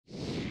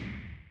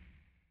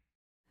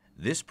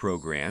This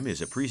program is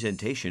a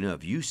presentation of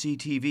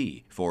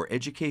UCTV for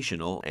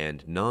educational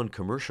and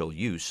non-commercial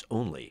use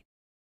only.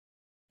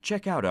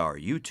 Check out our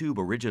YouTube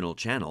original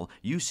channel,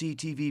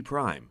 UCTV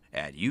Prime,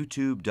 at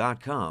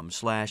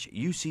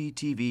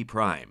youtube.com/UCTV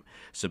Prime.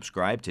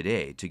 Subscribe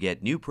today to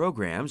get new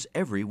programs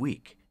every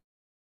week.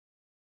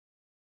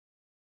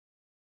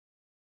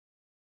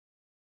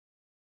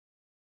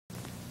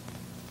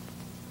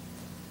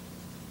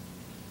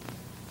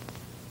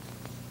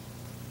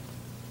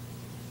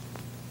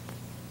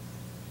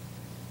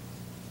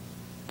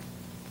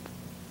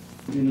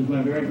 It is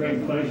my very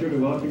great pleasure to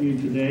welcome you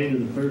today to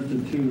the first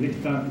of two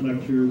Hitchcock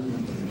lectures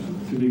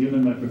to be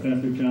given by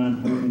Professor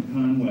John Horton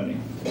Conway.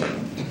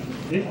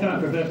 The Hitchcock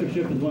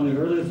Professorship is one of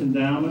the earliest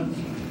endowments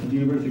at the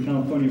University of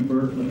California,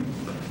 Berkeley.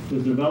 It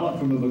was developed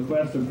from a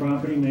bequest of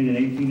property made in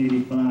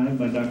 1885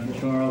 by Dr.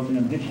 Charles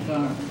M.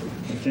 Hitchcock,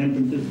 a San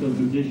Francisco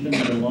physician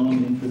with a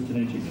long interest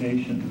in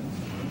education.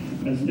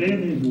 As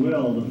stated in his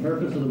will, the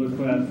purpose of the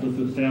bequest was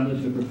to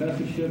establish a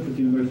professorship at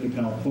the University of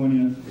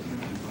California,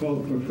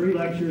 quote, for free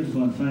lectures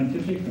on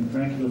scientific and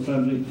practical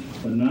subjects,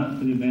 but not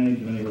for the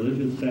advantage of any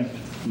religious sect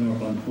nor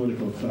on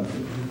political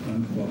subjects,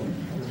 unquote.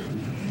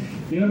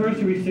 The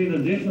university received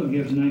an additional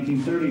gift in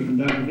 1930 from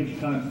Dr.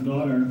 Hitchcock's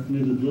daughter,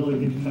 Mrs. Lily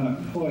Hitchcock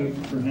Coit,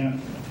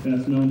 perhaps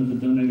best known as the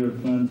donator of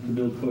funds to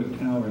build Coit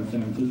Tower in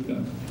San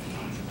Francisco.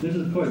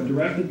 Mrs. Coit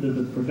directed that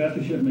the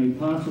professorship made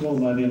possible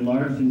by the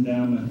enlarged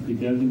endowment be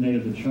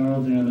designated the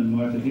Charles M. and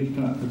Martha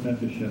Hitchcock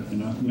Professorship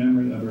in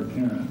memory of her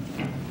parents.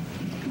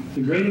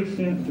 The great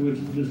extent to which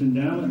this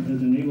endowment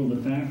has enabled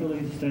the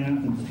faculty,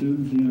 staff, and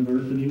students of the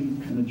university,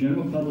 and the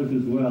general public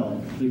as well,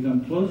 to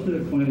become closely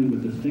acquainted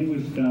with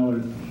distinguished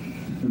scholars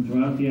from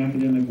throughout the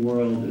academic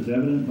world is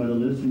evident by the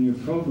list in your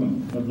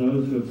program of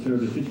those who have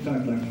served as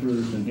Hitchcock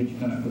lecturers and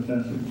Hitchcock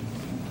professors.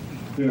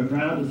 We are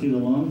proud to see the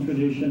long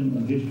tradition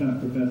of Hitchcock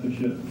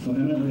professorship so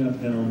eminently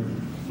upheld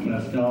by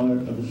a scholar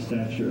of the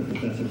stature of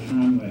Professor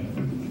Conway.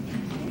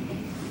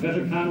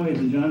 Professor Conway is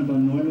the John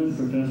von Neumann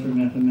Professor of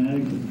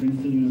Mathematics at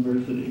Princeton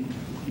University.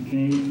 He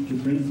came to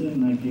Princeton in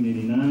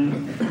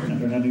 1989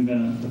 after having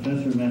been a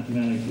professor of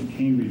mathematics at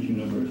Cambridge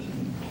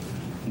University,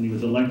 and he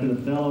was elected a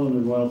Fellow of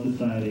the Royal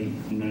Society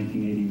in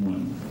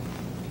 1981.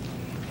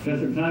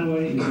 Professor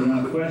Conway is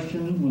without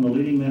question one of the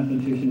leading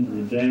mathematicians of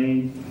the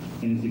day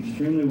and is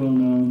extremely well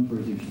known for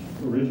his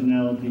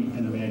originality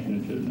and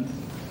imaginativeness.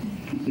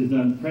 He has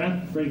done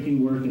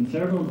path-breaking work in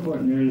several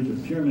important areas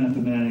of pure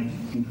mathematics,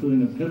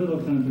 including a pivotal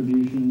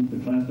contribution to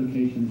the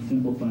classification of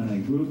simple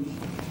finite groups,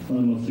 one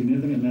of the most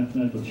significant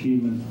mathematical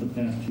achievements of the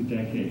past 2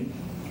 decades.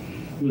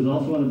 He was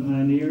also one of the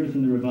pioneers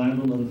in the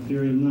revival of the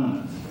theory of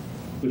knots,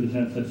 which has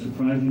had such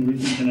surprising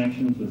recent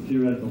connections with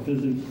theoretical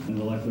physics and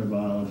molecular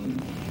biology.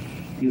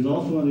 He is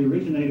also one of the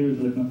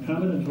originators of the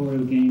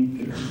combinatorial game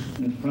theory,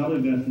 and is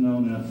probably best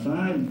known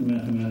outside the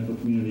mathematical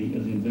community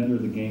as the inventor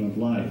of the game of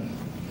life,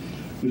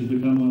 which has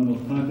become one of the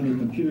most popular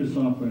computer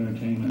software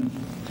entertainments,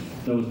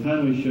 though as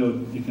Conway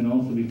showed, it can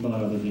also be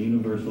thought of as a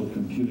universal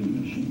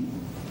computing machine.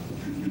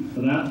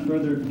 Without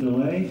further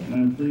delay, I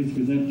am pleased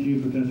to present to you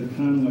Professor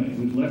Conway,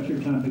 whose lecture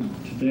topic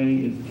today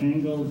is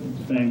Tangles,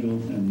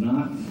 Bangles, and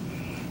knots,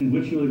 in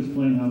which he will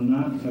explain how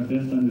knots are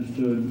best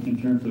understood in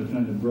terms of a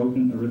kind of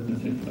broken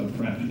arithmetic of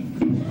fractions.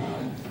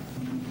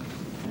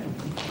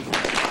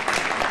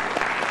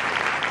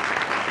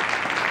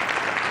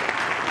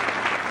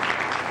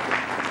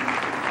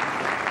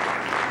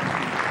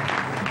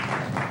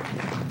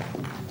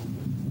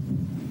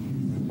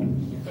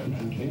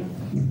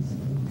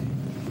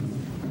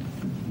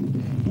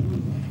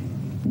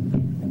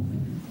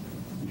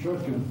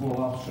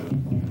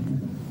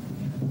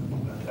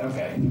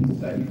 Okay,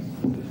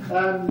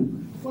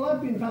 well,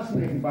 I've been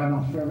fascinated by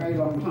knots for a very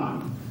long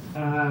time,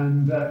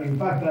 and in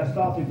fact I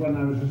started when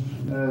I was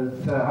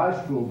at high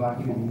school back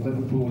in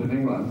Liverpool in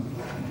England.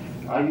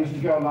 I used to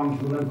go along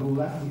to the local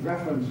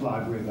reference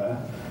library there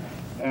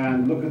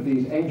and look at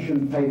these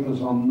ancient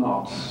papers on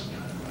knots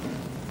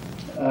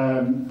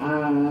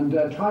and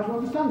try to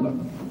understand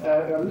them,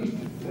 at least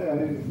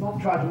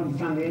not try to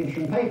understand the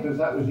ancient papers.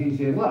 That was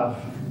easy enough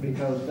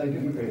because they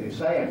didn't really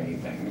say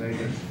anything, they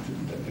just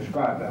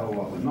described a whole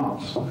lot of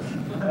knots.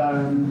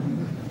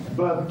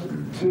 But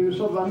to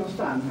sort of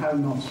understand how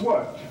knots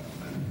worked.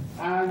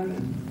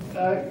 And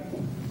I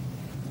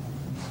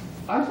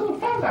sort of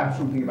found out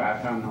something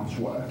about how knots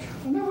worked.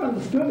 I never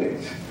understood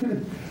it.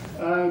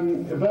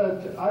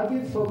 But I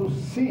did sort of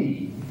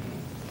see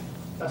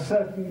a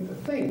certain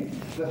thing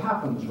that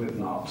happens with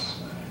knots,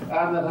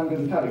 and that I'm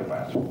going to tell you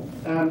about.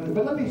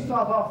 But let me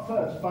start off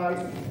first by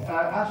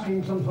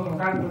asking some sort of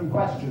random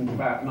questions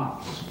about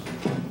knots.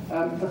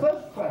 The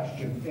first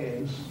question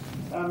is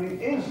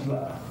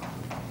there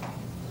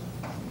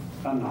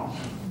a knot?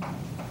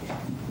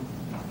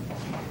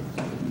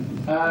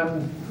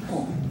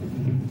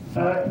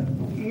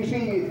 You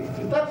see,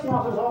 that's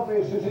not as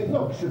obvious as it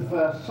looks at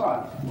first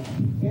sight.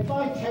 If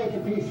I take a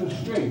piece of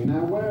string,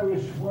 now where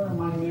are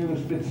my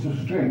nearest bits of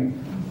string?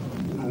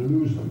 I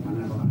lose them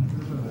whenever I...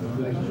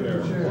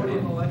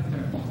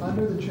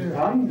 Under the chair.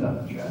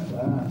 Under the chair.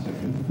 That's a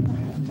good.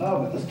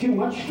 Oh, but there's too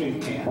much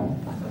string here.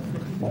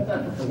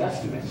 That's the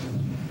rest of it.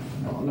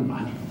 Oh, never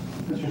mind.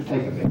 Let's just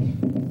take a bit.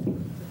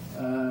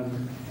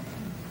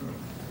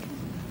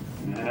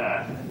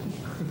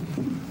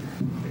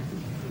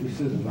 These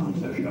scissors aren't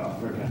so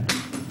sharp. Okay.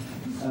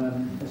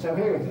 So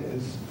here it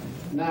is.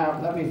 Now,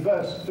 let me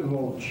first of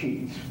all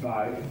cheat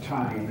by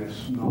tying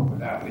this knot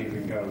without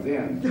leaving go of the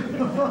end. Suppose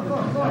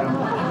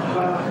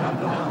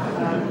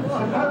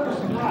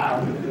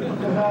now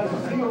that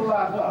I seal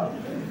that up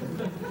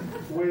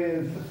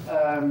with,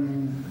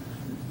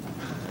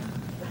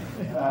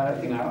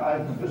 I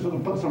sort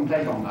of put some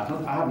tape on that.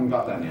 I haven't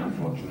got any,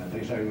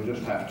 unfortunately, so you'll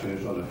just have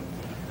to sort of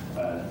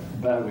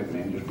bear with me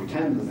and just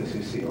pretend that this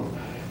is sealed.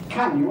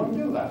 Can you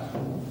undo that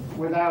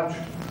without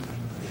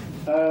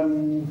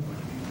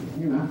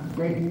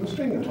breaking the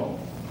string at all?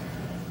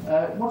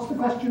 What's the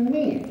question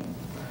mean?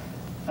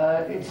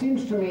 It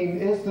seems to mean,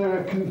 is there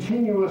a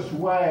continuous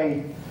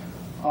way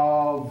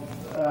of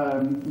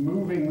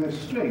moving this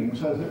string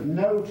so that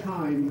no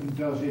time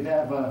does it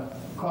ever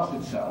cross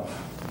itself,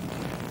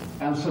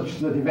 and such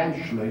that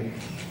eventually,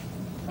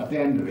 at the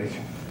end of it,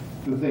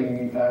 the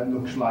thing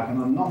looks like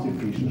an unknotted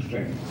piece of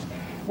string?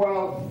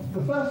 Well,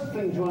 the first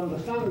thing to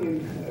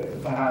understand,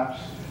 perhaps,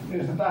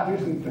 is that that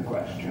isn't the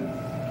question.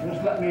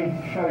 Just let me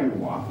show you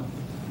one.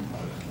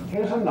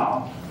 Here's a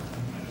knot,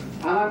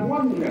 and I'm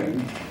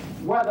wondering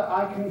whether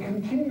I can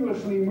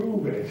continuously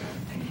move it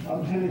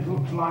until it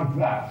looks like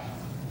that,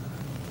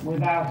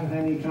 without at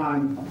any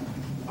time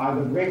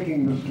either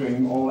breaking the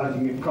string or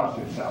letting it cross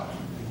itself.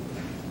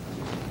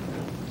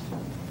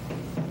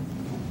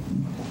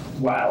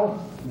 Well,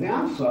 the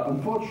answer,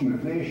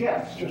 unfortunately, is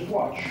yes. Just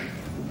watch.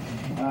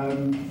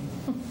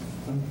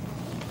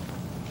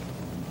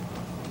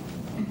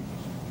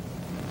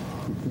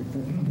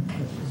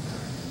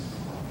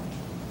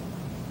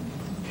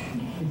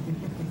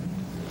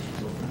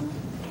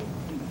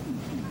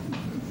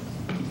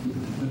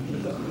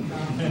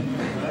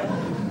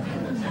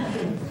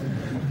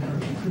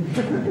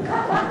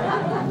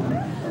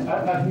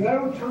 At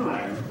no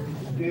time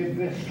did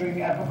this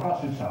string ever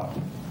cross itself.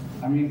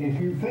 I mean, if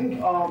you think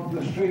of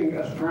the string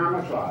as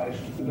parameterized,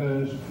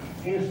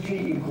 here's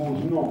t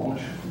equals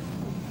naught.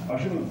 I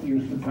shouldn't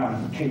use the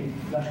parameter t.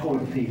 Let's call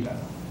it theta.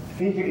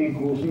 Theta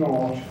equals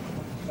naught.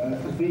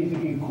 Theta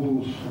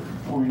equals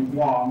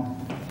 0.1.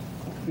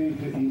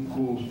 Theta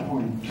equals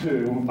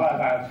 0.2. And by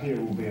about here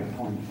will be a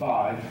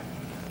 0.5.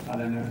 And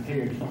then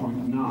here it's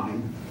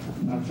 0.9.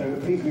 And so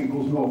theta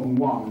equals 0 and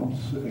 1,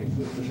 it's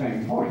at the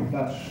same point.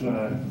 That's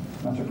a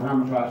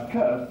parameterized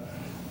curve.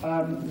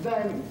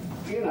 Then,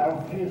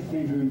 here's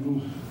theta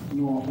equals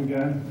 0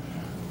 again,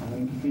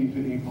 and theta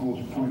equals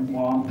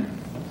 0.1,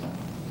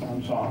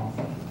 and so on.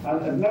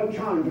 And at no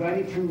time do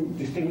any two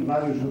distinct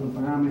values of the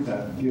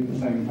parameter give the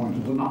same point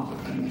as the knot.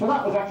 So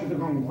that was actually the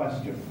wrong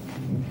question.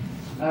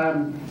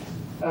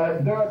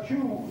 There are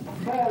two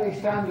fairly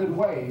standard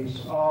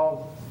ways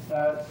of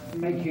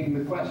making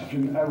the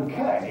question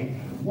okay.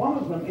 One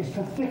of them is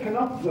to thicken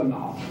up the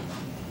knot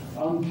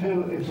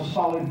until it's a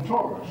solid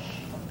torus,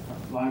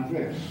 like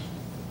this.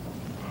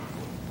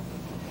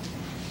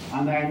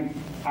 And then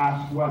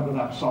ask whether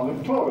that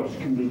solid torus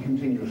can be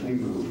continuously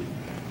moved,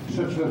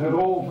 such that at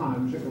all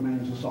times it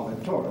remains a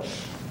solid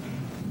torus.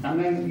 And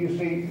then, you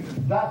see,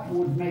 that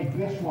would make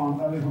this one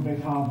a little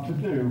bit hard to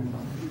do.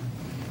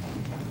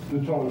 The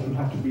torus would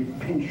have to be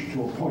pinched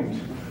to a point,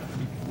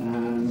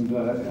 and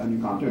you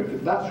can't do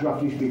it. That's,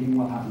 roughly speaking,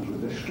 what happens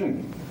with this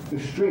string. The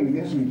string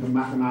isn't a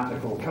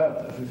mathematical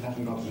curve. It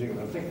hasn't got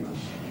zero thickness.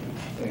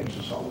 It's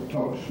a solid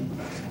torus.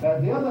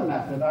 The other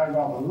method I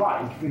rather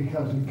like,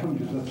 because it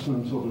conjures up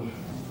some sort of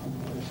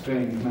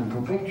strange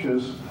mental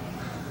pictures.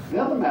 The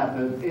other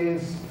method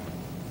is,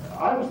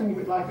 I was thinking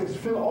of it like this: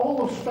 fill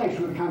all of space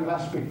with a kind of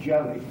aspic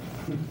jelly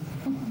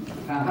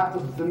and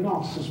have the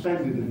knot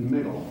suspended in the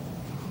middle.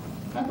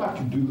 I'd like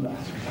to do that.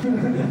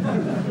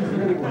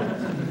 Really well.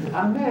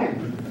 And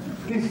then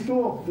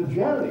distort the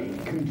jelly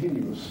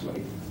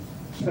continuously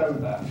so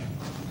that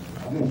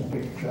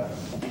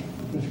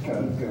this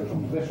curve goes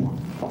on to this one.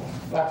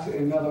 That's,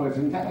 in other words,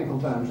 in technical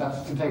terms,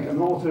 that's to take an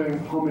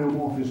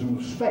auto-homeomorphism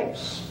of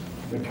space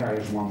that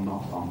carries one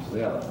knot onto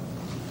the other.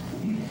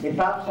 It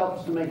perhaps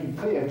helps to make it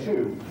clear,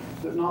 too,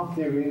 that knot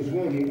theory is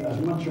really as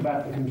much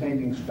about the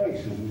containing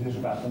space as it is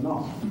about the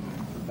knot.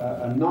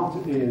 A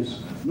knot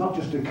is not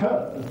just a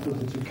curve, but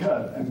it's a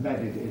curve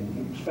embedded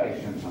in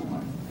space in some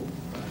way.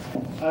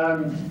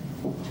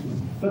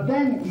 But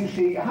then, you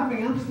see,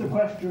 having answered the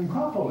question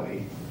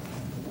properly,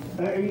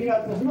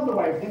 there's another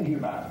way of thinking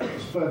about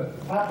this, but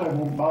perhaps I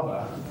won't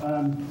bother.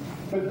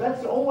 But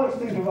let's always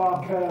think of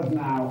our curve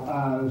now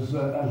as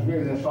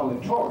really a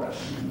solid torus.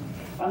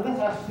 And let's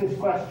ask this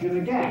question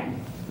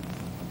again.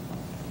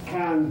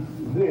 Can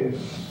this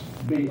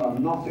be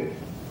unknotted?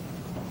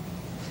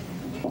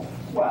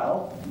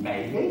 Well,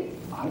 maybe.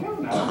 I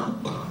don't know.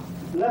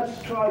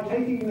 Let's try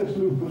taking this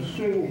loop of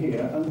string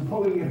here and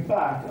pulling it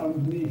back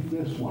underneath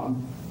this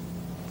one.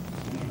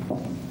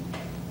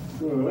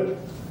 Good.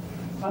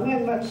 And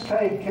then let's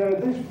take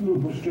this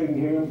loop of string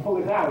here and pull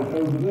it out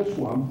over this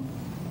one.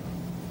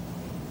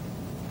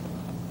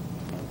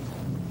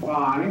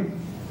 Fine.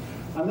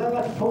 And then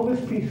let's pull this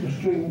piece of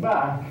string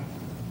back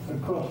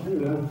across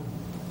here.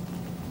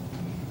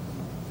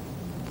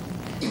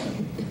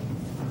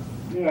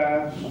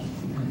 Yes.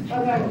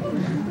 And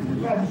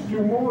then let's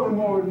do more and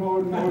more and more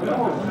and more and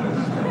more.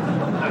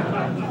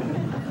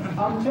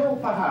 Until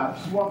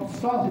perhaps what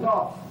started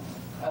off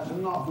as a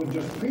knot with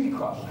just 3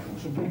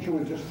 crossings, a picture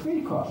with just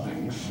 3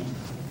 crossings,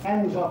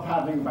 ends up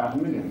having about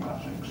 1,000,000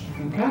 crossings.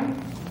 Okay?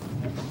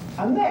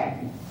 And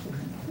then,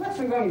 let's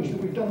arrange that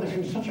we've done this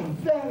in such a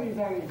very,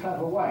 very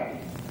clever way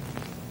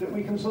that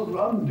we can sort of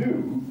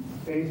undo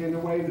it in a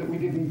way that we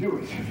didn't do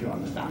it, if you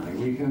understand me.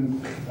 We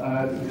can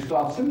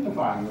start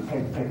simplifying the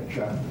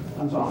picture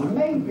and so on. And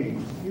maybe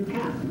you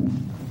can,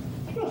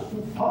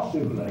 just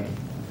possibly.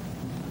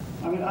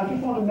 I mean, I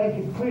just want to make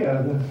it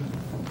clear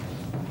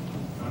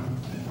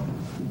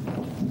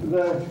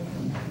that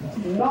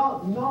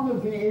none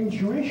of the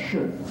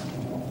intuition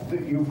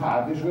that you've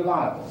had is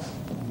reliable.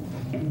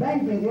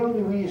 Maybe the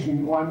only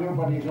reason why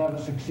nobody's ever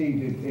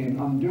succeeded in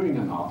undoing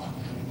a knot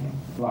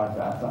like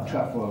that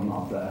trefoil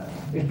knot there,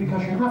 is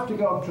because you have to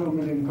go up to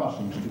 1,000,000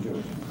 crossings to do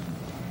it.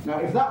 Now,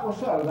 if that were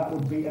so, that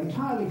would be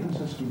entirely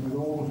consistent with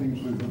all the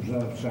things we've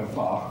observed so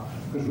far,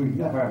 because we've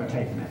never ever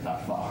taken it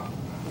that far.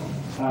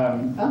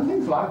 And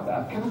things like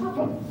that can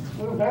happen.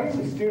 There are very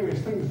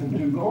mysterious things that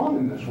do go on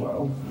in this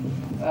world,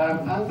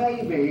 and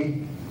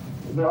maybe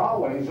there are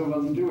ways of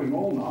undoing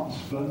all knots,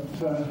 but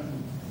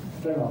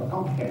they're rather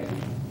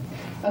complicated.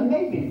 And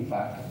maybe, in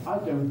fact, I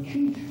don't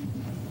cheat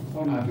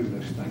when I do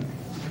this thing.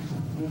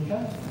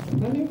 Okay?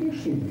 Many of you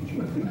see me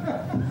cheating.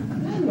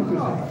 Look at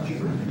that.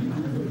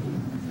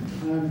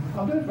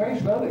 I'll do it very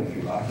slowly if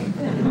you like.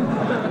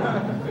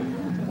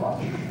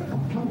 Watch.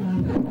 Come on.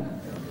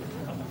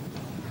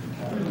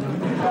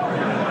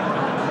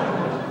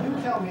 You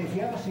tell me if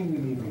you ever see me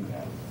leaving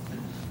there.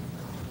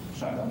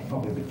 So that's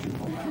probably a bit too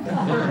far.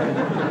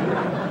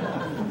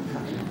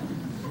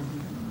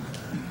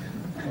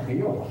 Okay,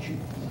 you're watching.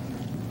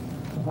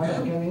 Have I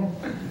left go here?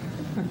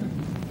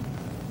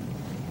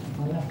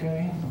 I left go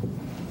here?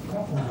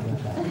 Okay.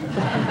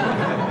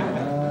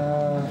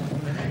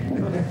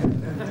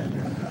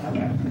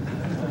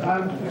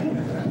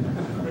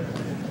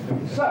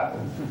 So,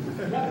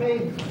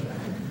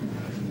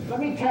 let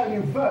me tell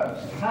you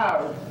first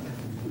how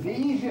the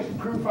easiest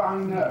proof I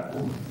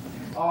know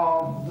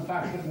of the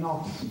fact that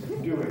knots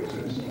do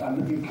exist and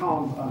that you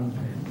can't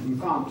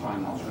tie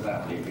knots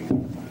without leaving.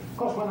 Of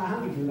course, when I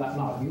handed you that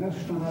knot, you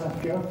noticed when I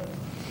left go?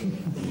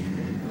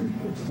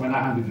 When I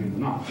handed you the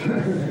knot.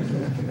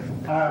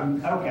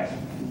 Okay.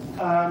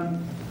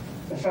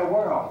 So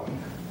where are we?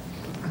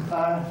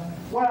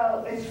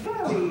 Well, it's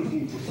fairly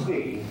easy to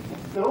see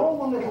that all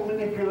the little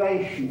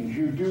manipulations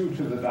you do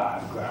to the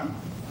diagram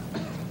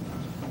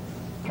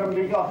can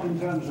be got in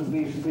terms of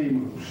these 3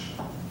 moves.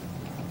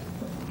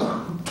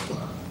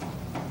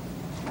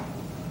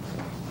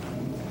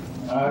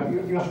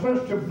 You're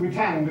supposed to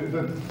pretend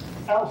that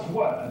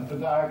elsewhere the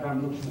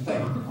diagram looks the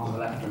same on the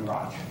left and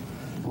right.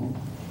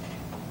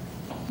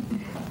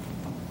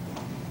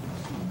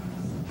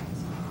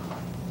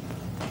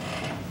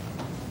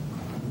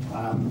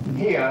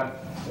 Here,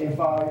 if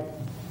I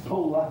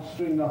pull that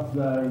string up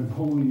there and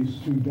pull these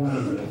 2 down a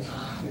bit,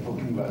 it will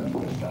convert to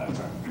this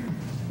diagram.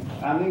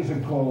 And these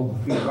are called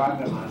the 3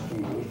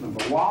 right-dimensional moves.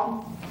 Number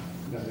 1,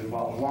 that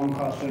involves 1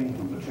 crossing,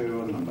 number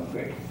 2, and number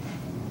 3.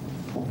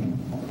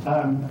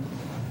 And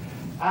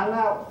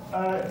now,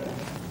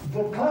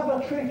 the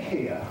clever trick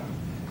here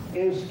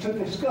is to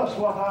discuss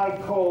what I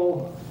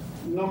call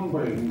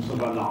numberings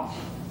of a knot.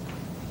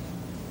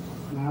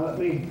 Now, let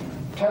me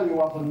tell you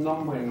what the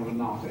numbering of a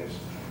knot is.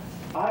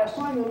 I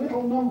assign a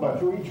little number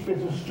to each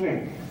bit of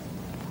string.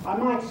 I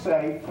might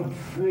say put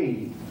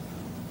 3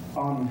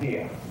 on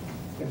here.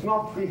 It's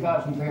not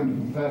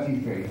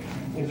 3,333.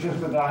 It's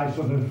just that I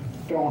sort of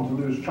don't want to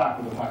lose track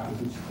of the fact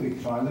that it's 3,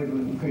 so I label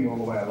it 3 all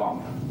the way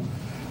along.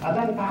 And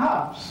then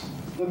perhaps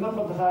the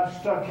number that I've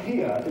stuck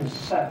here is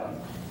 7.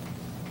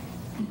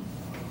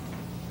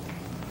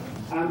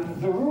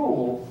 And the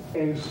rule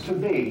is to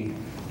be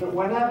that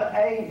whenever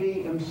A,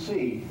 B, and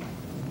C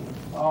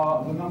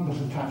are the numbers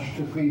attached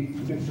to 3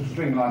 bits of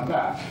string like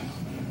that,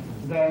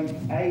 then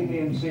A, B,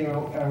 and C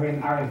are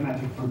in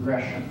arithmetic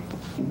progression.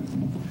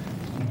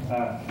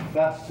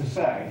 That's to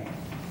say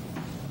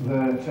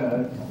that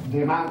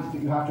the amount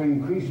that you have to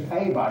increase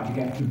A by to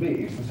get to B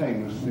is the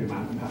same as the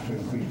amount you have to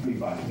increase B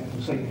by to get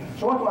to C.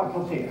 So what do I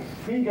put here?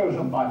 3 goes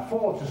up by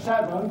 4 to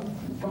 7.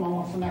 Come on,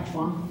 what's the next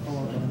one?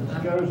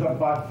 Goes up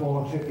by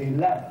 4 to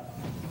 11.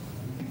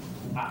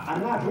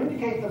 And now to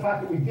indicate the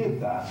fact that we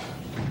did that,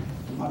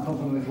 I put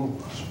a little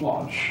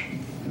splotch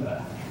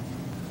there.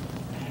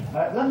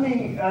 Let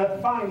me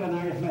find an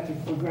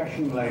arithmetic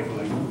progression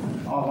labeling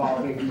of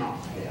our big knot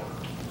here.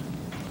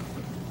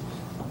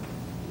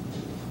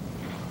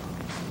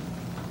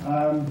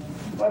 Well,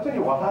 I'll tell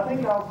you what, I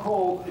think I'll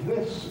call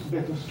this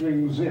bit of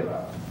string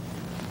 0.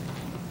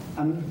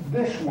 And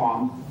this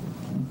one,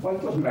 well,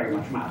 it doesn't very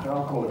much matter,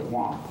 I'll call it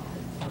 1.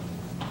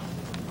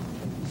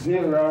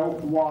 0,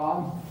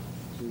 1,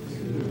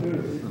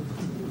 2.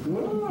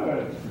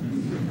 Good.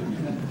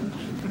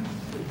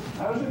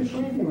 How's it to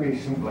Sweden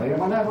recently,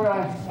 and whenever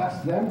I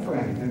ask them for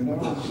anything, they're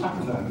all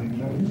satisfied.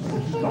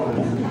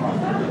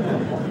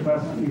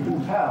 But you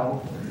can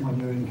tell when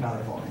you're in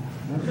California.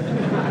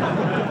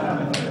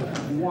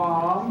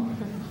 1,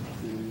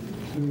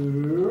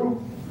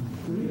 2,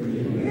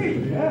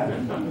 3. Yeah,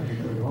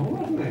 very wrong,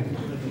 wasn't it?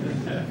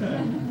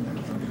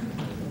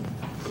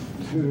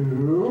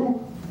 2,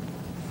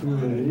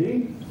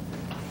 3.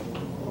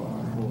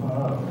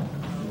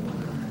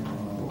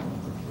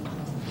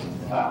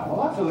 Well,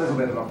 that's a little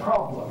bit of a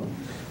problem.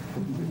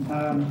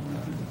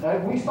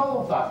 We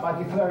solved that by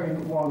declaring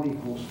that 1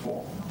 equals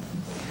 4.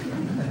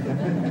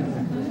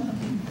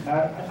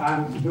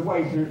 And the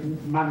way to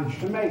manage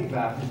to make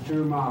that is to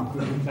remark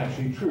that it's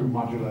actually true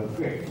modulo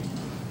 3.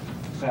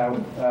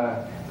 So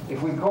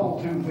if we call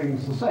two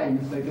things the same,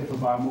 if they differ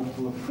by a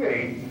multiple of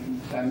 3,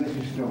 then this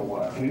is still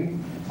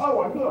working.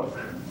 Oh, and look,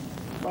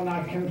 when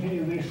I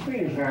continue these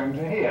 3's round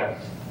to here,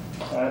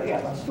 yeah,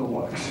 that still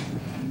works.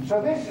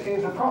 So this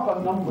is a proper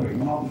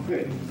numbering, not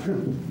 3.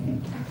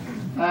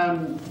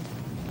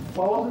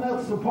 Well, what on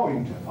earth's the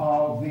point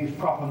of these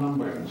proper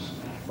numberings?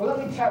 Well,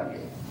 let me tell you.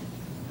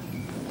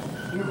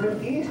 You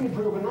can easily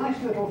prove a nice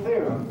little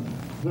theorem.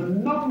 The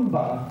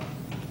number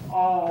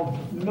of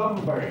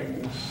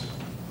numberings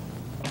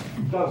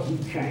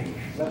doesn't change.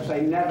 Let's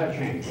say never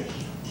changes.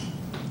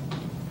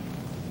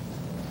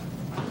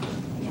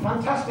 It's a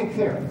fantastic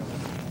theorem.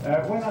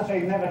 When I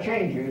say never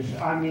changes,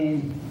 I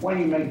mean when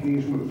you make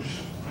these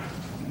moves.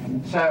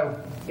 So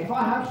if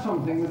I have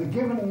something with a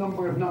given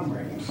number of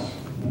numberings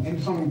in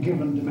some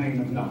given domain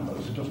of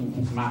numbers, it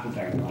doesn't matter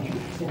very much,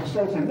 it will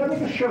stay the same. Let me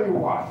just show you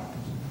why.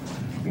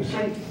 You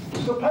see,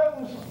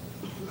 suppose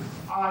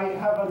I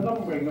have a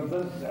numbering of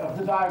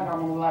the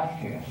diagram on the left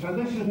here. So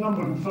this is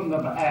numbered in front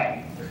of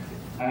A,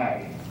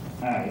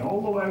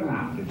 all the way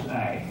around, it's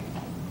A.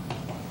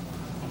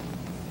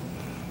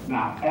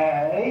 Now,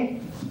 A,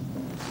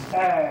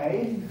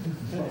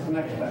 what's the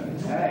next step?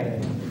 It's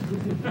A.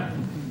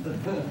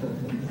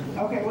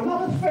 Okay, well, now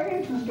that's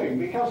very interesting,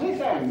 because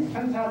this end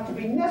turns out to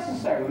be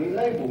necessarily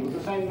labelled with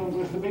the same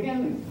number as the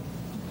beginning.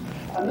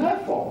 And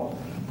therefore,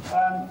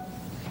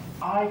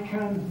 I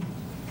can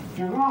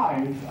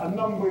derive a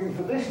numbering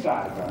for this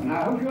diagram.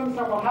 Now, I hope you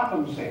understand what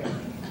happens here.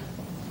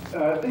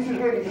 This is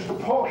really just a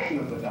portion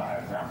of the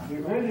diagram.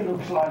 It really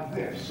looks like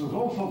this. There's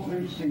all sorts of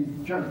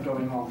interesting junk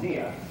going on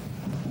here.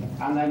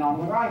 And then on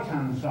the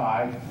right-hand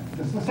side,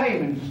 there's the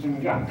same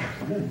interesting junk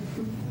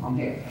on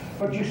here.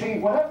 But you see,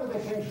 whatever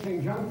this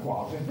interesting junk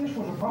was, if this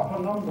was a proper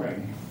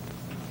numbering,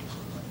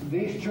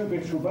 these two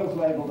bits were both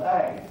labelled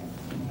A.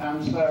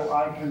 And so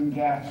I can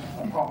get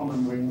a proper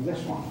numbering of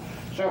this one.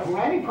 So from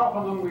any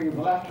proper numbering of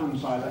the left-hand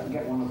side, I can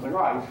get one of the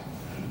right.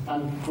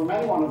 And from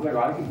any one of the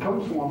right, it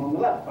comes from one on the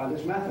left by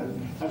this method.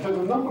 And so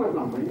the number of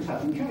numberings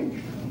hasn't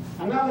changed.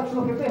 And now let's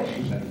look at this,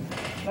 you see.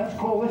 Let's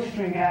call this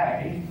string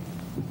A,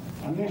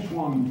 and this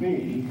one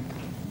B.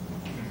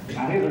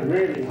 And here's a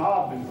really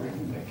hard bit of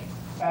arithmetic.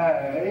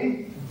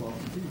 A,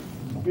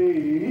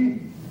 B,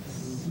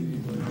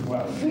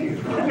 well, C is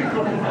pretty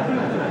good.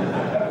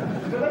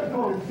 So let's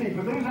call it C,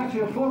 but there's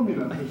actually a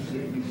formula for C.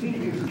 C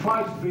is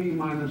twice B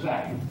minus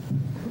A.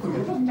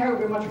 It doesn't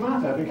terribly much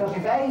matter, because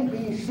if A,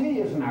 B, C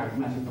is an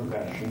arithmetic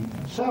progression,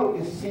 so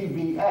is C,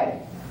 B, A.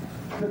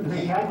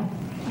 Okay?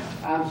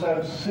 And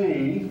so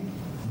C,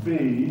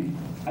 B,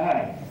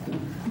 A.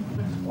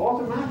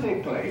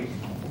 Automatically,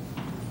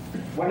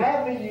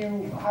 whenever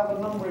you have a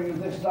numbering of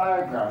this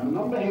diagram, the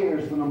number here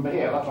is the number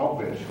here. That's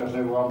obvious, because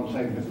they were on the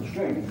same bit of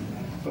string.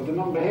 But the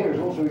number here is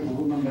also equal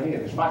to the number here,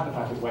 despite the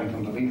fact it went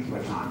underneath for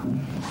a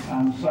time.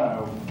 And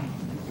so,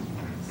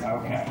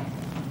 okay.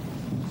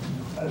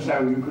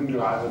 So you can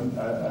derive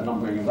a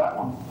numbering of that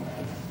one.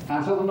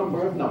 And so the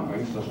number of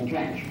numberings doesn't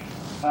change.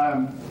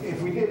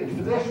 If we did it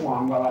for this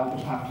one, well, I'll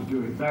just have to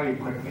do it very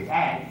quickly.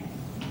 A,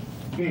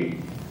 B,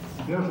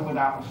 those are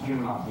without this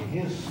generality.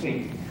 Here's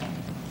C.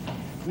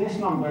 This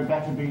number had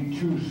better be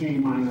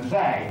 2C minus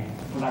A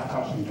for that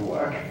crossing to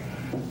work.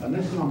 And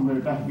this number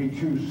had better be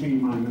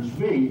 2C minus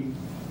B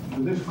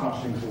for this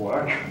crossing to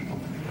work.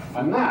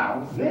 And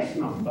now, this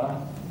number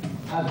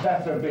had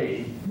better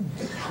be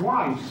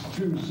twice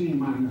 2C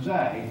minus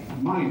A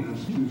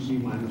minus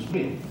 2C minus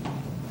B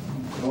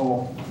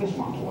for this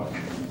one to work.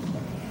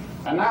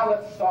 And now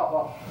let's start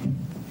off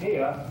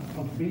here.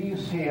 Put B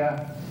is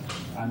here,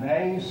 and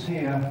A is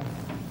here,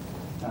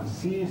 and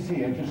C is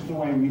here, just the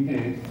way we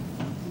did.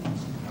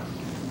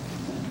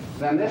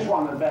 Then this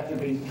one had better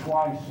be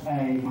twice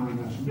A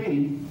minus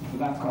B for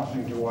that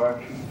crossing to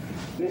work.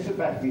 This had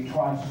better be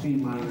twice C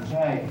minus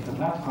A for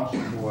that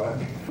crossing to work.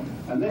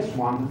 And this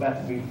one had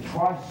better be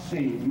twice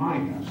C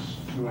minus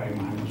 2A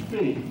minus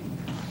B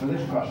for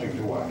this crossing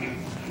to work.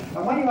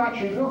 And when you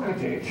actually look at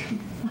it,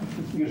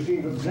 you see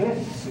that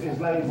this is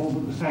labelled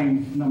with the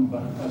same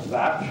number as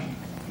that.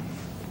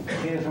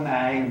 Here's an A,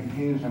 and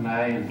here's an A,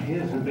 and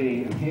here's a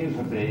B, and here's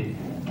a B,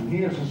 and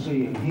here's a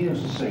C, and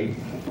here's a C,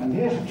 and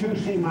here's a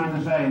 2C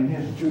minus A, and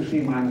here's a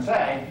 2C minus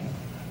A.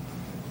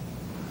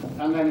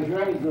 And then if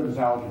you're any good at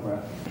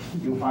algebra,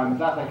 you'll find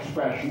that that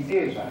expression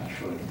is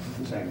actually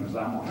the same as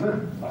that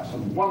one. That's a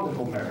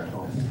wonderful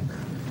miracle.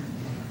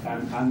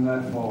 And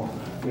therefore,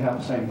 we have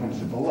the same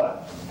principle there.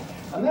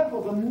 And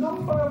therefore, the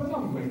number of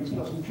numberings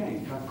doesn't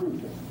change. I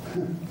proved it.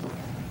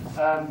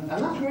 And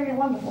that's really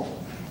wonderful.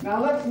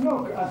 Now let's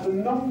look at the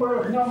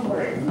number of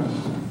numberings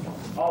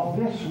of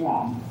this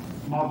one,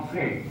 mod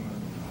 3.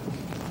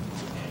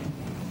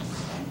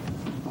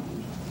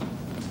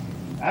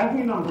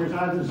 Every number is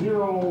either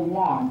 0 or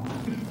 1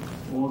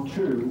 or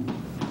 2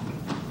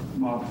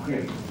 mod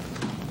 3.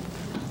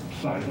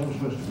 Sorry, those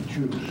supposed to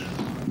be 2's.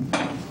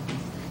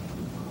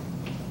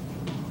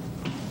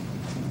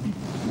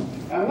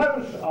 And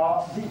those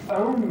are the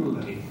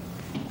only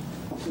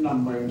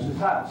numberings it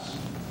has.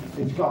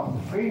 It's got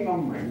 3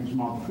 numberings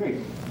mod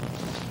 3.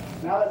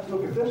 Now let's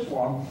look at this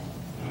one.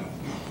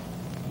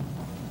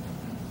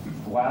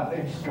 Well,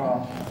 it's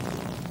got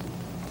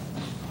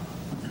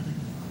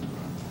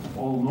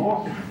all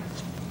 0,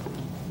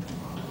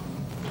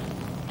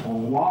 all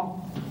 1,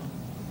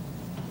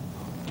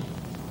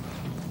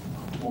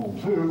 all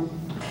 2,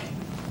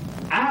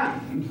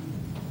 and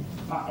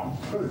that one's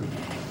 2.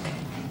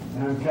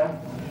 Okay?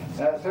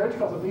 So it's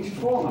got at least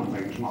 4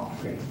 numberings mod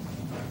 3.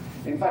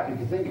 In fact, if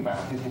you think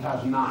about it, it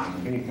has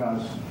 9,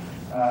 because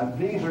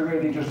these are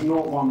really just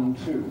 0, 1, and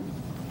 2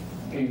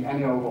 in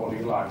any old order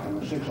you like,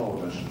 and the 6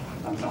 orders,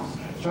 and so on.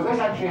 So this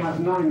actually has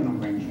 9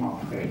 numberings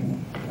mod 3,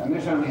 and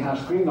this only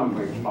has 3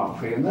 numberings mod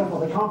 3, and therefore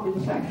they can't be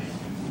the same.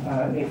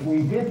 If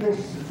we did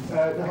this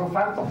little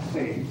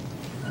fantasy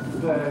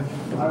that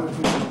I was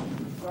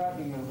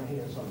describing over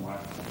here somewhere,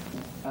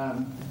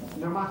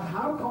 no matter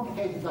how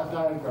complicated that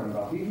diagram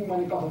got, even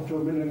when it got up to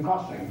 1 million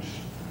crossings,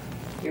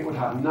 it would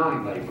have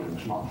 9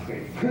 labelings mod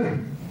 3.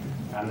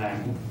 And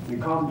then you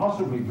can't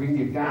possibly bring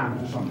it down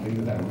to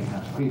something that only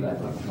has 3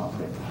 labelings mod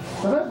 3.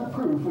 So there's a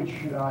proof,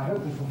 which I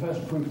hope is the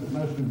first proof that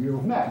most of you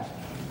have met,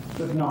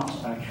 that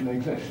knots actually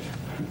exist.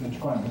 It's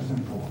quite a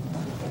simple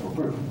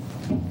proof.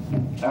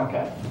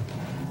 Okay.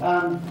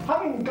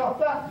 Having got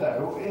that,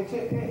 though, it's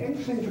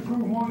interesting to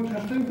prove more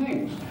interesting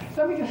things.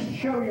 Let me just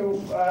show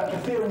you the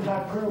theorems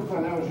I proved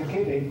when I was a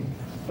kiddie,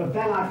 but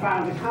then I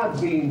found it had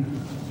been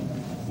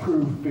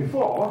proved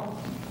before,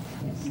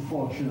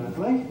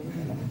 unfortunately.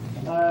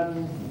 But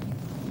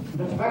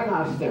it's a very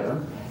nice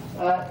theorem.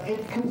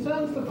 It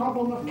concerns the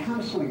problem of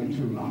cancelling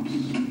 2 knots.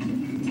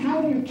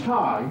 Can you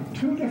tie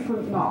 2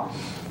 different knots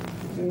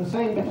in the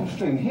same bit of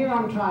string? Here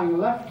I'm tying a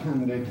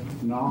left-handed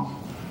knot,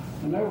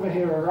 and over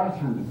here a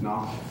right-handed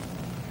knot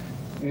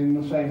in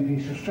the same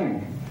piece of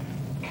string.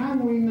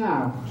 Can we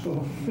now sort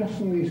of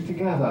fasten these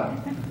together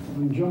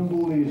and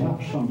jumble these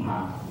up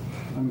somehow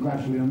and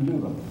gradually undo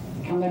them?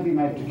 Can they be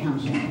made to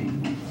cancel?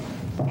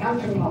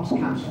 Can 2 knots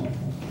cancel?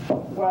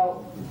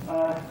 Well,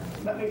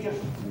 let me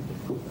just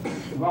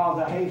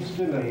rather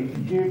hastily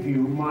give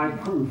you my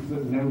proof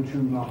that no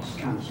 2 knots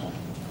cancel.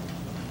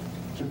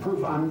 It's a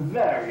proof I'm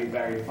very,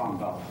 very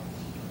fond of.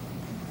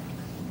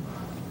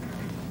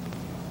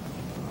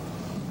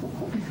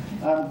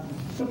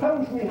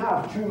 Suppose we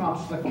have 2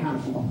 knots that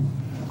cancel.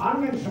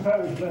 I'm going to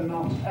suppose they're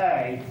knots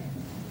A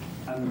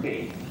and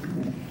B.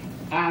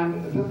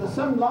 And that there's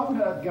some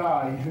long-haired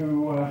guy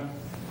who,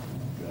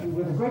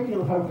 with a great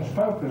deal of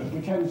hocus-pocus,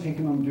 pretends he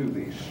can undo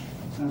these.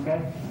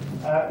 Okay?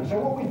 So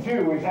what we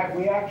do is that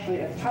we actually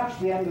attach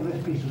the end of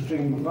this piece of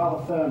string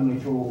rather firmly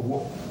to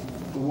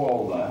the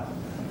wall there,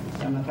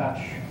 and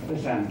attach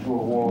this end to a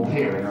wall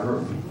here in a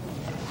room.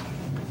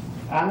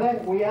 And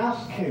then we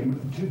ask him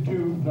to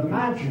do the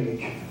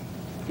magic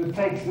that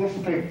takes this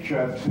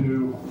picture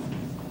to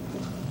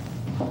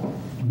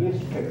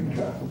this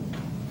picture.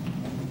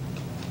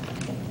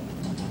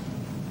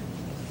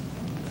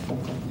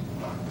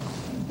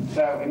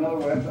 So, in other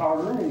words, our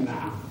room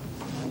now.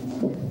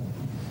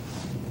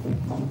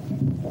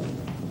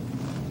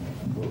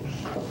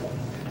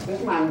 Oops.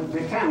 This man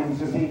pretends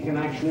that he can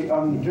actually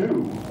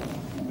undo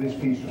this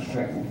piece of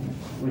string,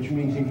 which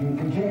means he can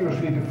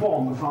continuously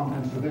deform the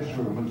contents of this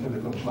room until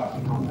it looks like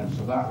the contents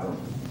of that room.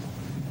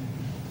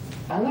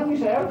 And then we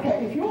say,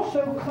 okay, if you're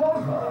so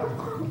clever,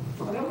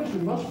 and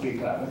obviously must be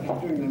clever, you're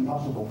doing an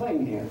impossible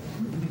thing here,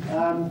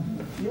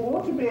 you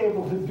ought to be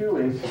able to do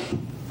it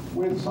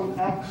with some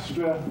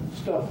extra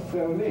stuff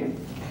thrown in.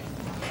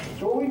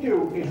 So what we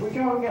do is we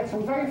go and get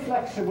some very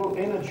flexible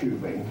inner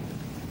tubing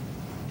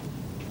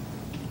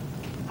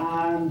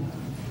and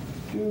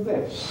do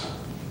this.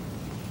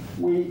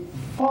 We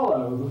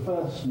follow the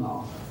first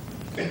knot.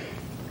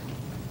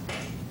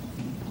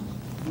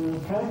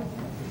 Okay?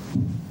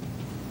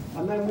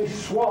 And then we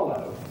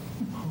swallow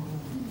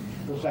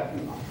the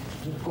second knot.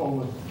 It's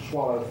called the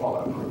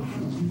swallow-follow proof.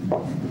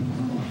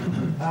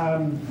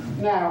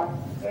 Now,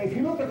 if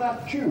you look at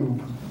that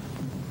tube,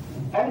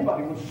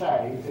 anybody would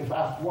say, if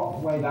asked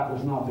what way that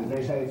was knotted,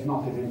 they say it's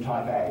knotted in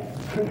type A,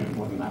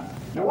 wouldn't that?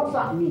 Now, what's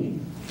that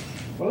mean?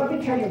 Well, let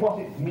me tell you what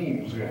it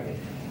means, really.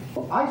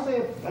 I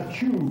say a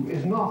tube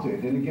is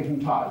knotted in a given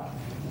type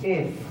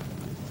if,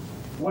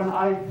 when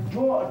I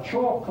draw a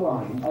chalk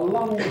line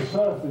along the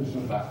surface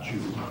of that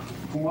tube,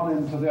 from one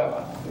end to the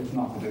other, it's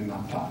knotted in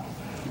that type.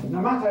 No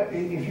matter,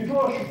 if you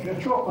draw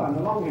a chalk line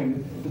along here,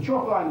 the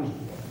chalk line is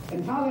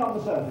entirely on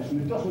the surface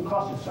and it doesn't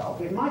cross itself.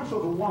 It might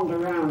sort of wander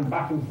around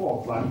back and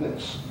forth like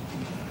this.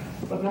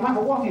 But no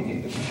matter what it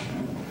is,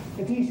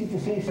 it's easy to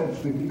see, so to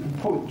speak, you can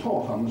pull it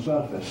taut on the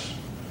surface,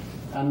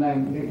 and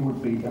then it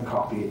would be a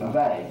copy of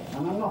A.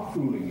 And I'm not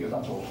fooling you,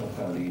 that's also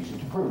fairly easy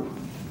to prove.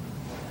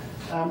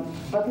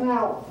 But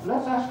now,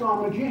 let's ask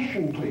our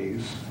magician,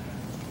 please.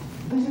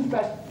 This is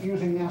best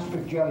using the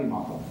aspic jelly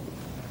model.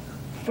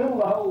 Fill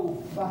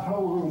that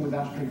whole room with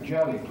aspic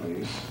jelly,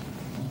 please.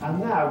 And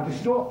now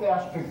distort the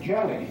aspic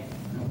jelly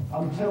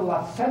until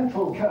that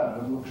central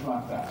curve looks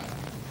like that.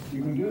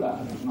 You can do that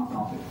if it's not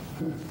knotted.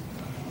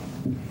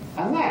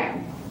 And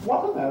then,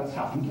 what on earth's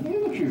happened to the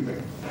inner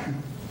tubing?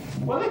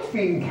 Well, it's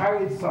being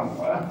carried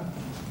somewhere,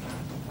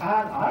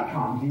 and I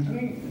can't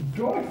easily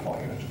draw it for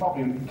you. It's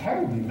probably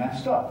terribly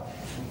messed up.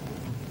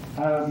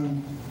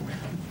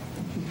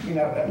 You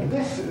know,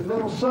 this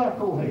little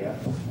circle here,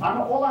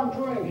 all I'm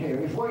drawing here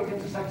is where it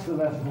intersects the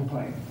vertical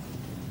plane,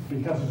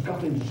 because it's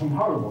got into some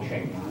horrible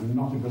shape, and I'm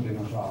not a good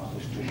enough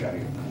artist to show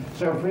you.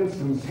 So, for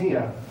instance,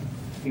 here,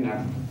 you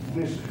know,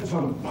 this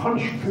sort of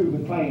punch through the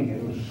plane here,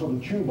 there's a sort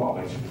of tube of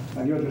it,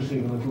 and you're just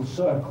seeing a little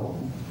circle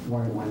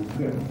where it went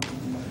through.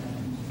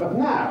 But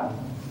now,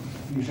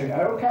 you say,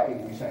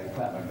 okay, you say,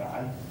 clever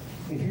guy,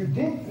 if you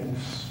did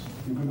this,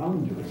 you can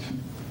undo it.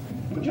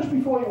 But just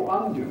before you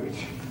undo it,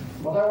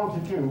 what I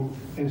want to do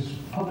is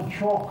put a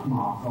chalk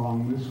mark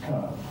along this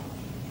curve.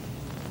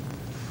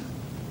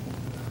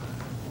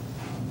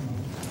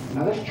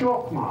 Now this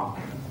chalk mark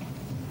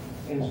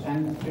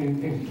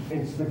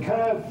it's the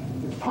curve,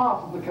 it's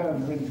part of the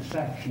curve of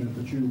intersection of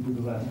the tube with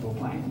the vertical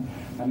plane.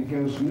 And it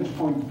goes from this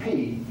point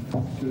P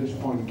to this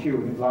point Q,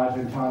 and it lies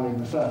entirely in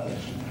the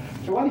surface.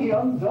 So when he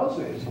undoes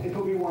it,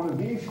 it'll be one of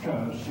these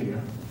curves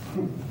here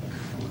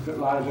that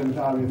lies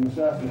entirely in the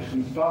surface,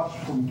 and starts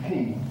from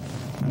P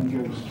and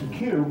goes to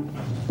Q.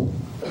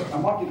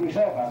 And what did we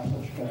say about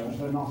such curves?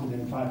 They're knotted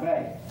in type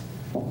A.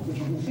 But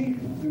you can see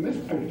in this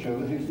picture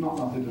that it's not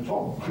knotted at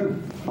all.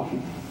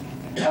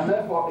 And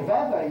therefore, if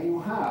ever you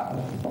have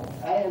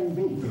A and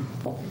B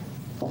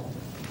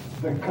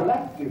that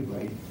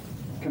collectively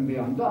can be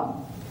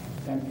undone,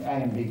 then A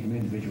and B can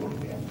individually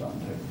be undone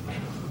too.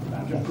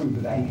 Now just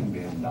prove that A can be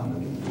undone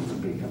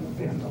and B can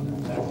be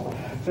undone.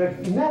 So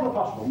it's never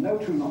possible, no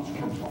two knots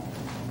cancel.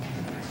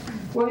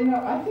 Well, you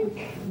know, I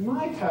think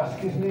my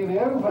task is nearly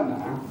over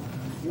now.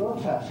 Your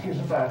task is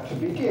about to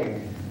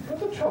begin. But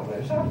the trouble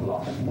is, I've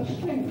lost the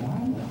string.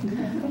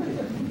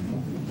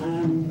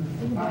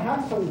 I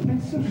have some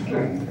bits of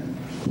string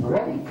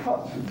already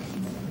cut.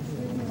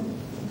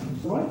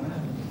 What?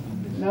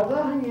 Now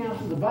they're hanging out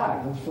of the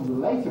bag, that's for the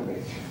later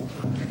bit.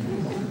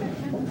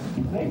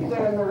 Maybe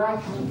they're in the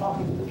right-hand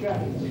pocket of the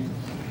jacket.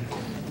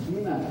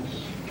 Who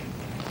knows?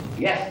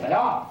 Yes, they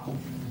are.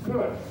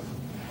 Good.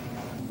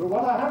 But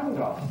what I haven't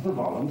got is the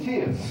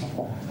volunteers,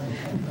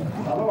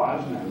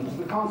 otherwise known as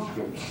the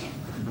conscripts.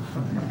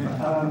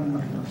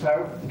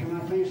 So, can I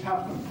please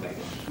have them,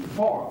 please?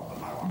 4 of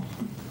them I want.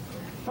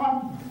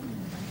 Come.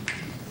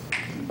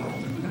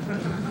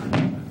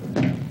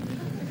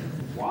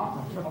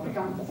 1, up we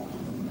come.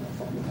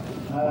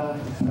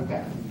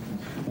 Okay.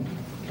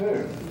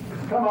 2.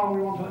 Come on,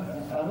 we want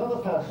another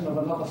person of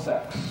another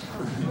sex.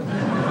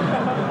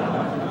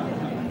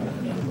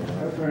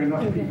 Hope there are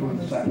enough people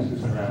of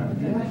sexes around.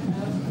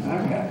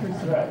 Okay,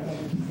 great.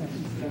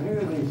 So who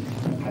are these?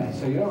 Okay,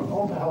 so you're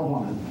all to hold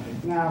on.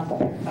 Now,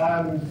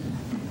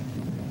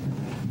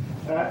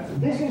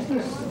 this is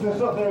the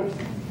sort of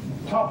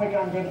topic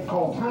I'm going to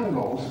call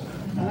Tangles,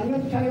 and I'm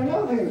going to tell you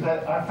another thing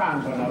that I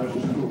found when I was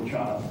a school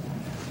child,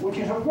 which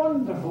is a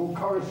wonderful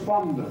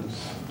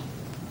correspondence.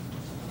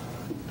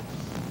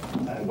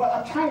 Well,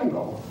 a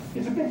tangle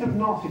is a bit of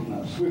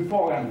knottedness with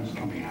 4 ends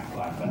coming out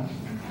like that.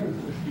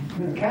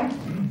 Okay?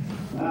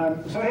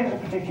 So here's a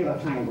particular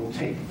tangle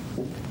T.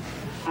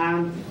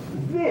 And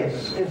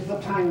this is the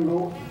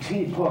tangle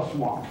T plus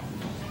 1.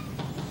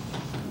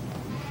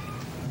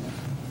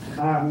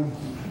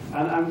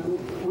 And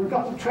we've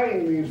got to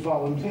train these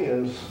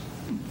volunteers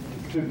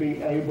to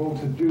be able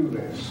to do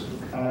this.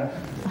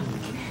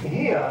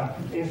 Here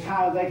is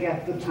how they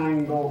get the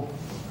tangle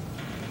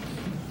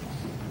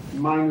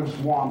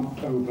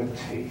 -1 over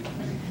T.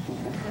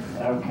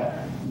 Okay.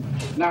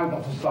 Now we've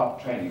got to start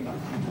training them.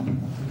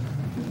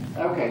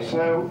 Okay,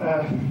 so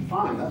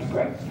fine, that's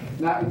great.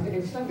 Now,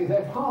 incidentally,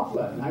 they've half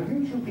learned. Now,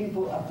 you 2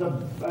 people at the,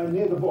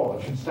 near the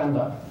board should stand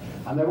up.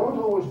 And there won't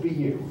always be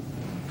you.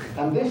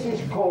 And this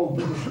is called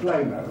the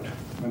display mode,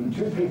 when the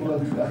 2 people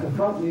at the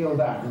front kneel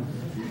down,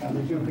 and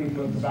the 2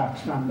 people at the back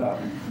stand up.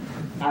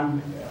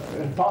 And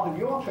as part of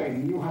your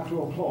training, you have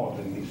to applaud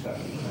in these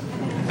sessions.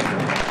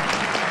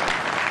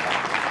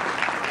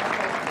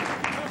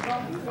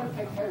 You don't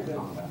take terribly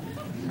long that.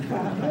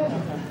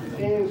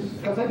 This is,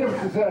 because they don't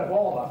deserve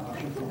all that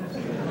much applause.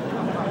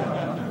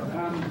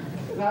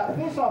 Now,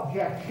 this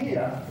object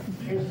here,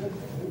 is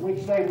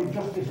which they would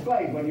just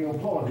display when you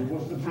applauded,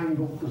 was the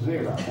tangle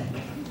 0.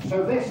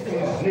 So this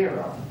is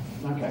 0.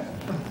 Okay.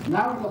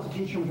 Now we've got to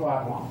teach them to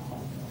add 1.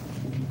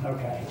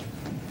 Okay.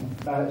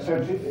 So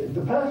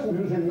the person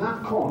who's in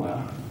that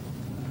corner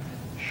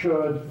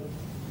should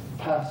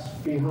pass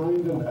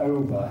behind and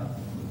over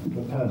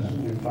the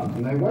person in front.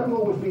 And they won't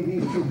always be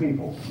these two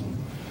people.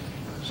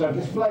 So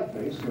display,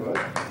 please. Good.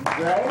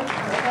 Great.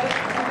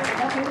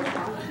 Okay.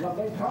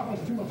 Lovely. Can't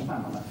waste too much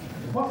time on that.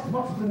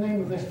 What's the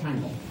name of this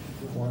tangle?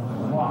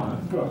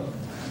 One. Good.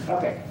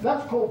 Okay.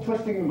 That's called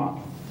twisting them up.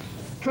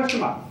 Twist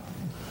them up.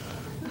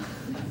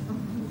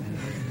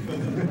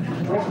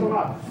 Twist them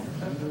up.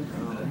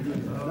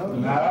 No, we're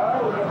going to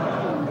twist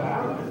them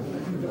down.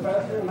 The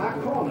person in that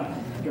corner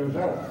goes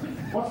over.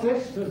 What's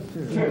this?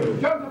 Two.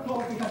 Don't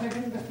applaud because they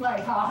didn't display.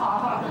 Ha ha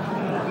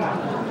ha.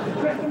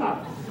 Twist them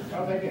up.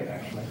 Oh, they did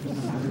actually.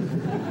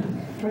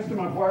 Twist them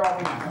up. Where are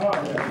we now? Oh,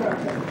 yeah.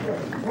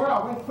 Where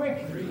are we? Quick.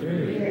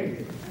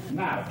 Three.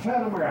 Now,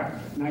 turn them around.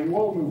 Now, you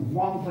all move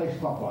one place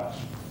clockwise.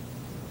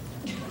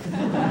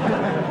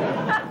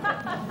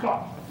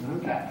 Stop.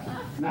 Okay.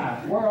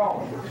 Now, where are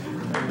we?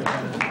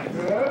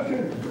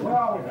 Good. Where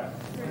are we then?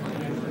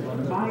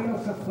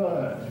 Minus a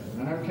third.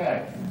 Okay.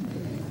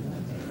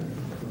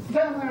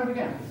 Turn them around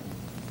again.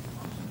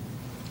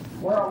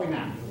 Where are we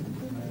now?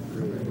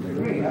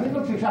 Three. And it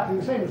looks exactly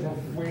the same as if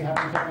we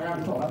haven't turned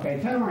around at all. Okay,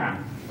 turn them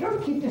around.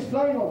 Don't keep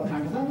displaying all the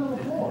time, because then they'll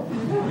applaud.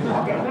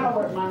 Okay, now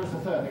we're at minus a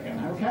third again,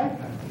 okay?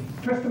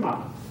 Twist them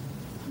up.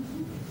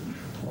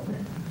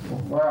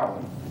 Where are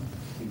we?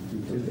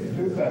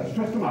 2/3.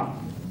 Twist them up.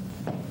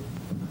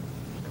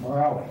 Where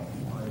are we?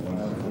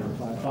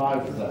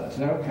 5/3.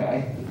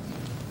 Okay.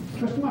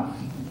 Twist them up.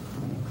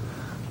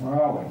 Where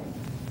are we?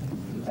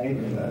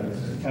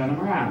 8/3. Turn them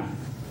around.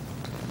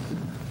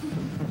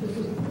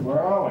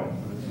 Where are we?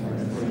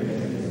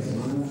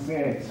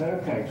 -8.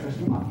 Okay. Twist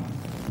them up.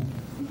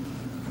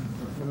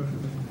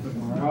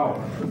 Where are we?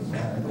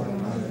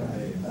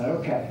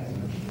 Okay.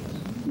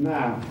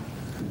 Now,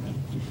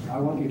 I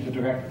want you to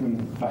direct them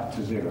back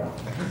to 0.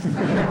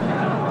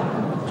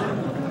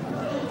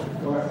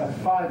 We're at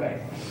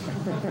 5/8.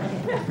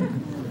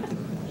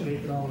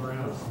 Shake it all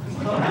around.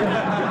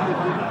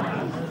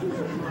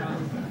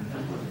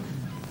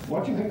 What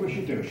do you think we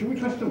should do? Should we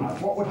twist them up?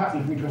 What would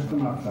happen if we twist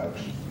them up,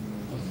 folks?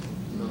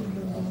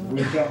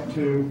 We'd get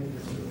to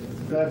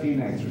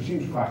 13/8, which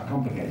seems quite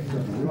complicated.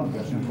 We want to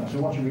go simpler. So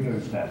what should we do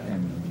instead?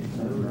 10.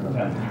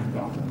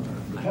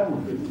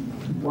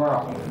 Where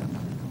are we?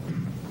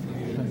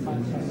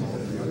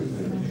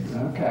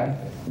 Okay.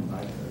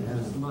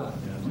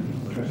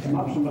 Twist them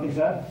up, somebody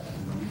said.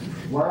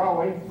 Where are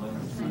we?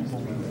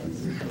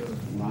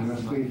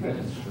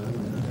 -3/5.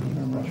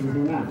 What should we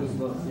do now?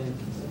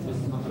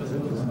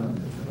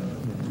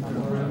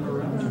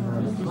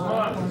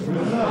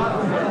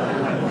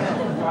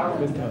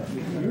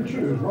 You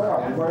choose. Where are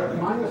we? We're at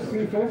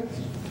 -3/5.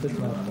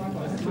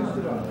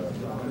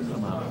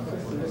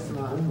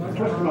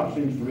 Twist them up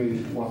seems to be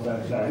what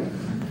they're saying.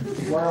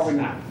 Where are we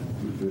now?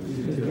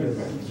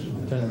 2/5.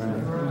 Turn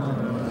around.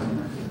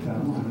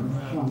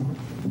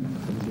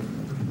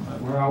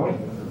 Where are we?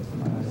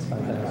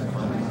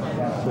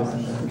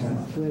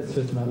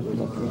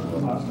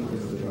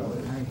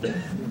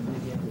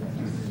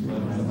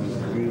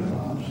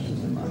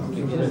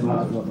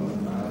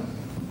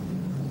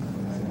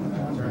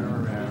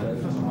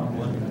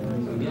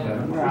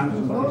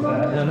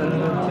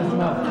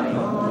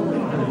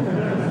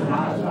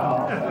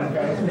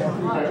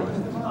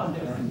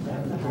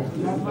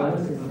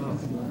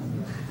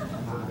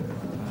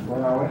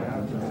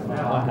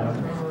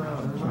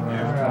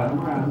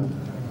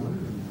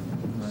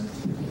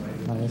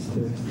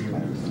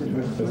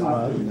 Twist them up. Where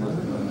are we? -2.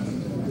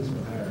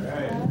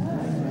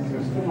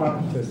 Twist them up.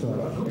 Twist them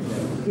up.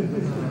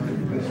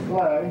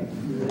 Display.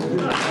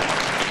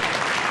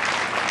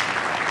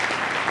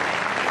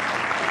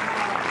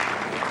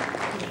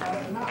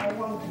 Now I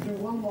want to do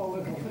one more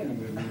little thing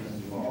with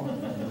these four.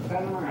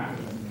 Turn them around.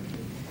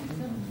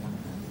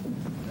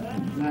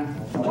 Now,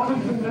 I want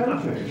you to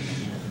notice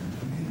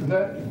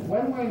that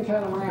when we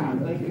turn them around,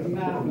 they can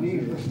now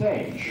leave the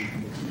stage.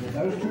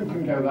 Those two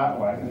can go that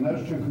way, and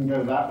those two can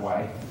go that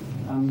way,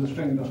 and the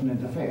string doesn't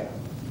interfere.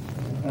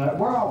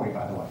 Where are we,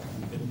 by the way?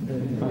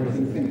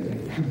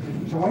 Infinity.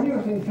 So when you're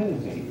at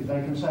infinity,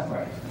 they can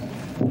separate.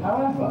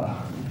 However,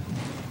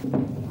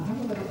 I have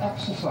a little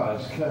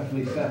exercise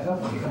carefully set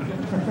up here.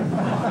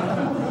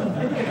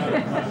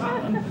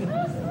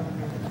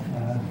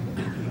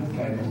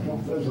 Okay, we'll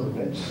drop those other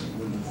bits.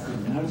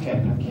 Okay,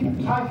 now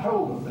keep tight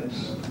hold of this.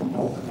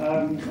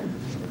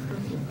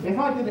 If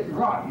I did it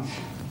right,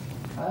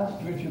 I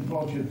asked Richard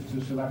Borchard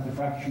to select a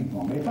fraction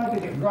for me. If I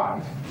did it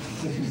right,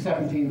 this is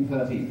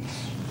 17/13.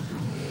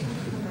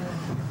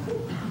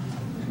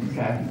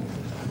 Okay.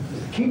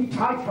 Keep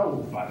tight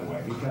hold, by the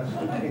way, because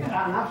it's an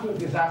absolute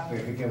disaster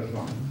if it goes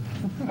wrong.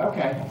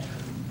 Okay.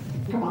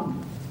 Come on.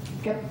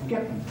 Get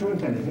to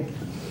infinity.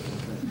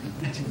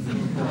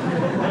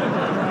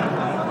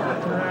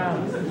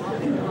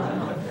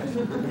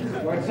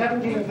 We're at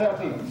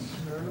 17/13.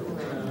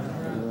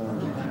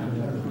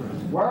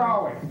 Where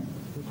are we?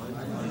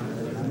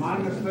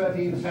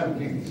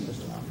 -13/17.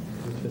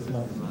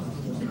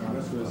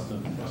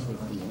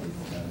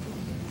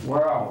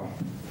 Where are we?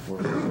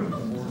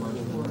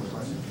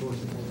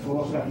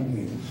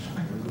 4/17.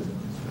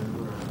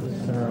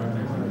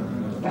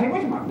 Hey,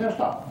 wait a minute, no,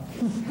 stop.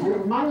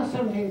 We're minus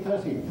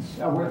 17/13.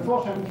 Oh, we're at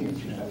 4/17, you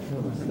said.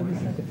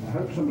 I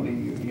hope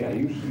somebody, yeah,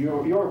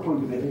 you're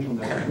appointed the initial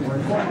note. We're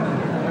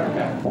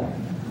at 4/17.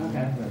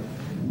 Okay.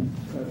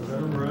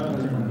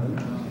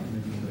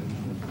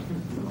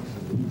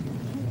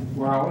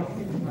 Where are we?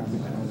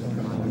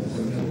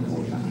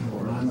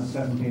 Minus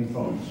 17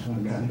 volts.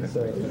 Okay. So,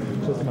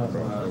 just about.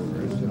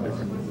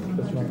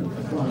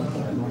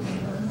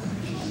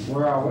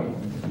 Where are we?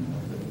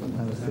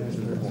 Minus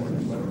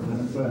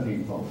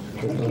 13 volts.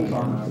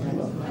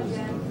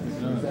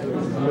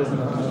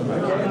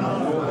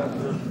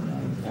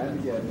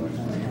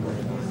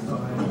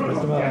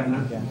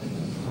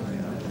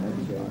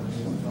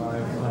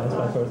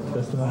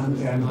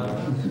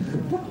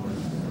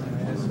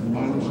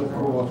 Minus a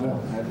quarter.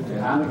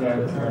 And again.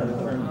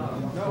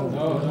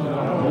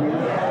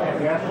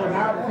 Yes, we're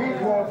now at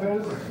 3/4.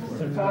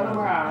 Turn them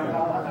around. I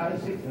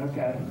see.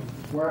 Okay.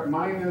 We're at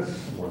minus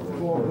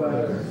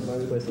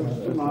 4/3. Twist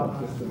them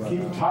up.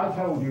 Keep tight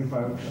hold, you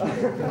folks.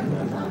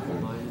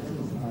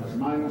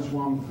 Minus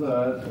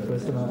 1/3.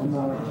 Twist them up.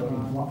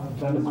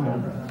 Turn them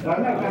around. No,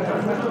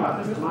 twist them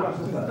up. Minus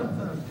a third.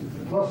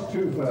 Plus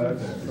 2/3.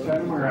 Turn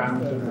them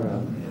around.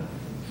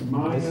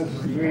 Minus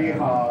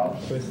 3/2.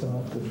 Twist them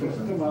up.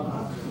 Twist them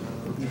up.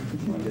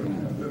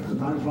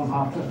 Minus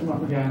 1/2. Twist them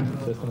up again.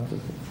 Twist them up.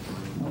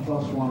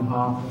 Plus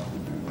 1/2.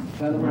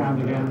 Turn them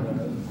around again.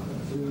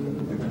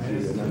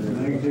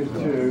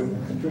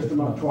 -2. Twist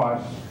them up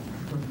twice.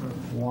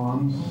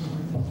 Once.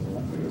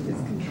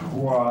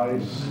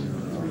 Twice.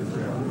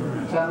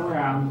 Turn them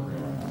around.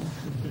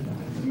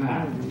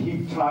 Now,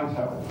 keep tight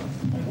hold.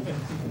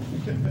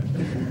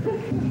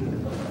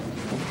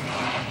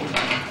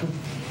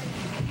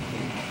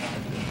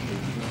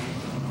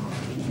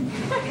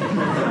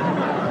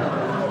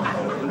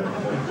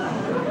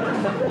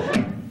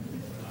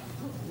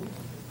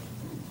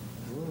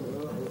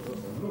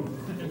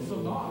 It's a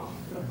lot.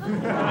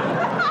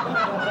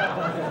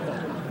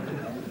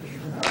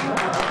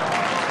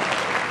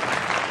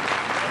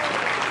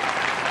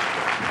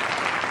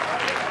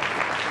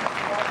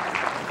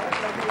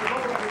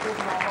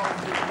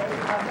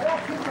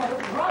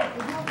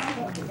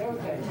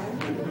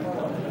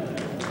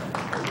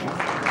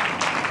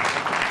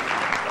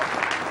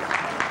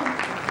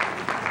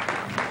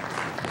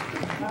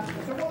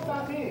 So what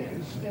that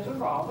is a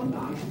rather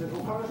nice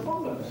little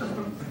correspondence.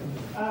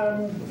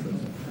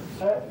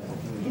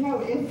 You know,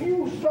 if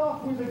you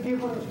start with a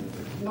given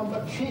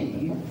number t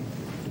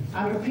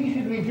and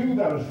repeatedly do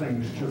those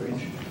things to it,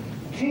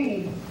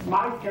 t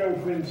might go,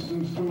 for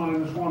instance, to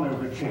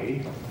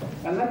 -1/t,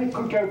 and then it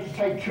could go to,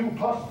 say, 2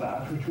 plus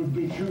that, which would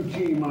be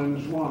 2t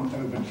minus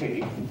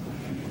 1/t,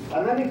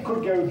 and then it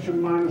could go to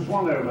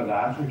 -1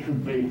 that, which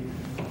would be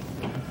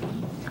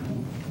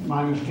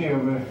minus t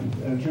over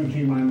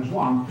 2t minus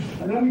 1,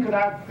 and then we could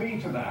add 3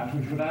 to that,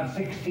 which would add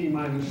 6t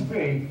minus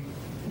 3,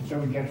 so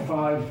we get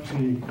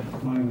 5t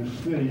minus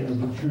 3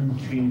 over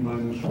 2t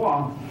minus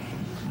 1,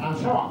 and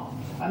so on.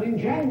 And in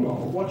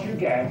general, what you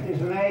get is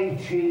an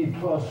AT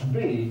plus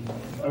B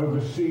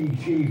over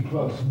CT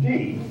plus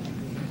D,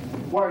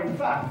 where in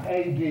fact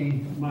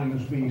AD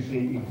minus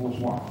BC equals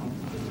 1,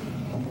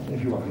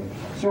 if you want it.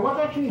 So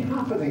what's actually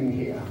happening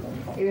here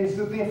is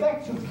that the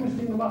effects of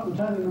twisting them up and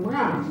turning them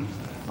around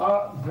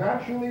are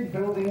gradually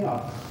building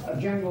up a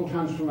general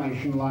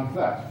transformation like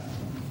that.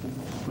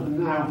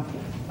 Now,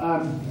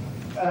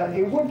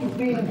 it would have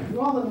been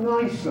rather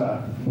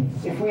nicer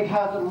if we'd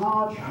had a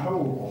large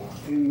hole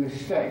in this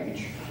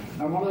stage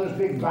and one of those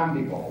big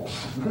bandy balls,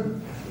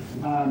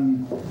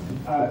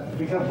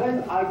 because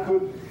then I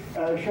could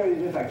show you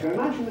the effect. So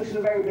imagine this is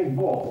a very big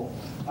ball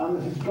and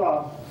this has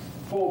got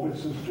 4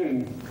 bits of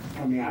string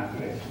coming out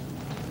of it.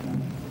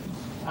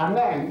 And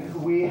then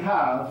we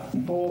have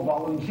 4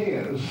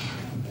 volunteers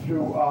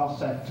who are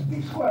set to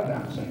be square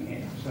dancing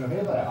here. So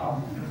here they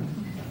are.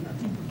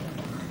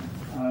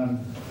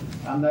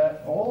 And they're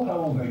all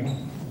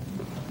holding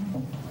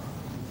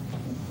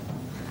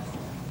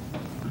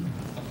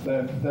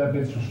their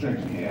bits of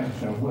string here,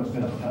 so where's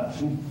the other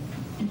person?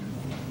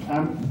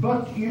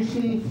 But you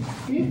see,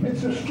 these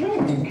bits of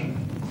string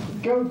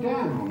go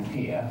down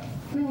here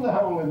through the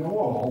hole in the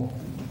wall,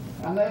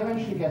 and they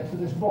eventually get to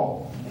this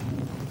ball.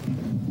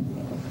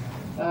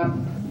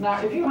 Now,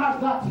 if you have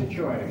that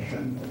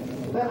situation,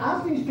 then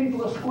as these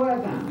people are square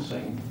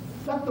dancing,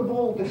 let the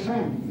ball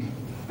descend,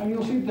 and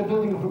you'll see they're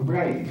building up a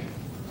braid,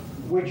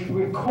 which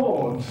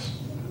records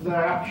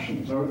their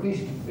actions, or at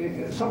least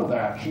some of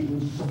their actions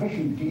in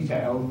sufficient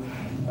detail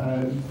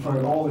for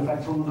all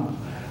effects on the note.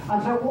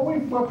 And so what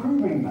we're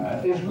proving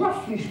there is,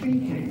 roughly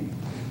speaking,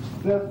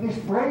 that this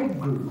braid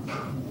group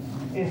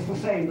is the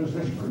same as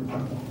this group.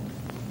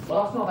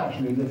 Well, that's not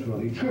actually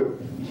literally true.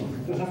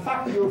 There's a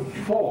factor of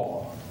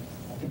 4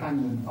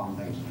 dependent on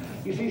things.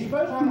 You see,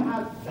 suppose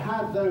I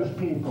had those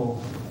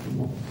people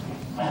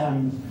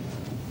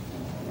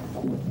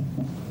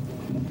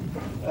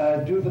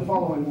do the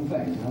following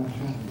thing.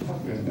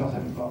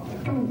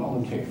 Come and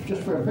volunteer,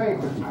 just for a very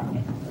quick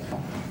moment.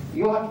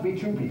 You'll have to be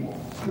two people.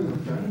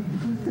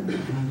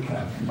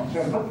 Okay. So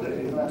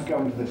let's go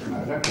into this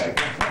mode. Okay.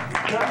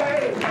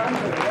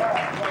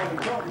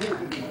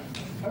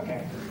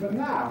 Okay. But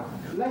now,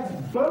 let's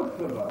both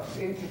of us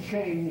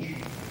interchange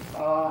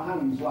our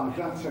hands like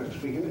that, so to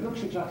speak, and it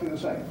looks exactly the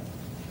same.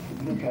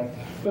 Okay.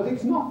 But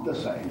it's not the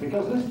same,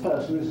 because this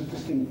person is a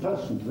distinct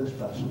person to this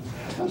person.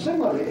 And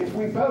similarly, if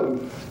we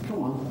both,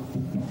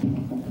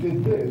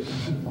 did this,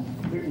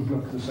 it would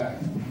look the same.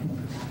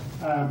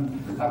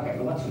 Okay,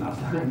 well that's enough.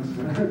 Thanks.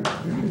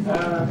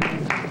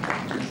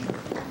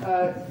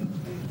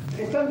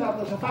 It turns out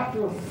there's a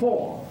factor of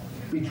 4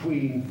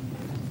 between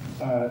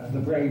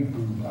the braid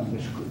group and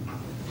this group.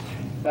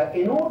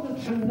 In order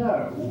to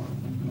know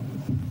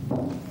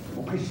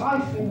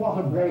precisely what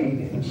a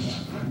braid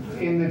is,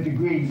 in the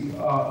degree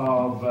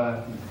of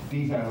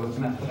detail that's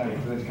necessary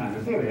for this kind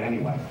of theory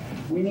anyway,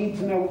 we need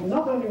to know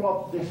not only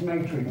what this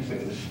matrix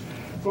is,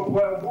 but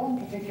where one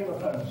particular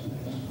person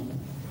is.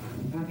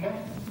 Okay?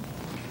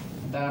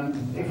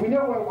 If we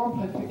know where one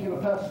particular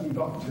person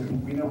got to,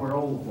 we know where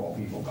all 4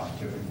 people got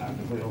to,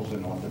 and we also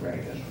know what the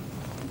braid is.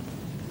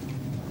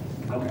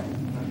 Okay.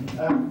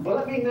 But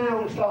let me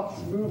now start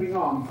moving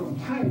on from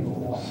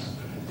tangles,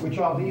 which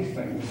are these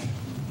things,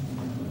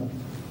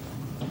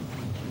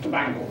 to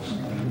bangles.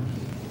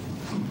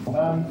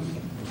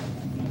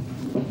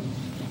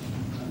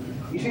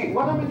 You see,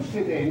 what I'm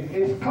interested in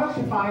is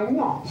classifying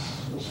knots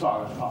as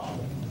far as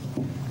possible.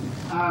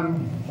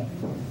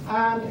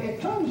 And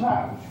it turns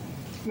out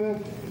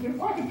that there are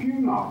quite a few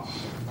knots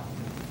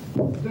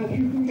that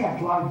you can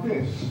get like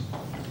this.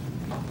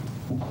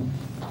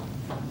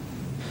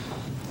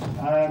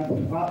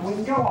 Well, we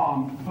can go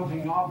on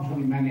putting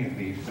arbitrarily many of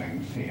these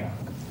things here.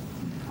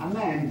 And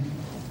then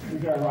we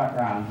go right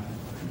round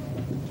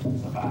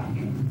the back.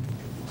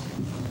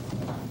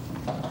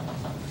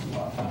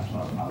 Well, that's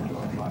not how to do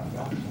it like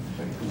that.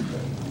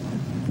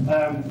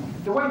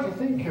 The way to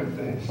think of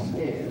this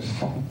is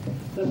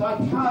that I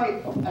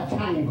tie a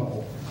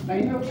tangle. Now,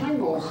 you know,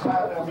 tangles,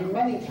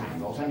 many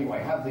tangles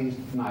anyway, have these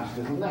nice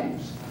little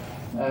names.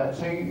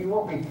 So you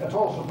won't be at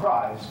all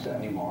surprised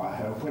anymore, I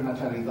hope, when I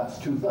tell you that's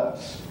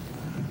 2/3.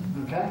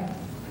 Okay?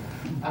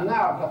 And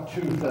now I've got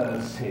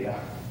 2/3 here.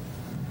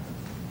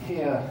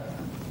 Here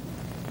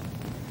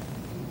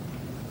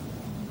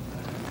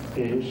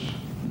is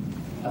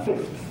a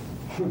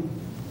 1/5.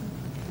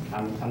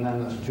 And then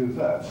there's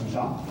 2/3 and so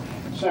on.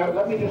 So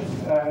let me just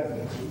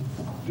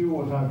do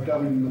what I've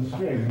done in the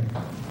string.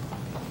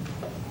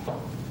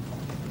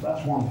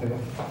 That's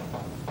 1/5.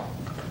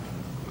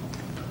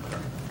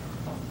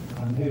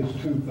 And here's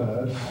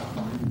 2/3.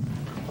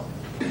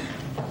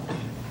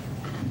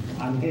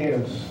 And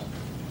here's,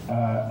 I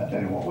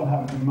don't know what we'll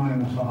have,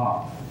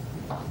 -1/2.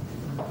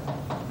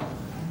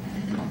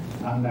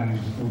 And then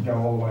it'll go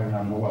all the way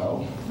around the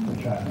world,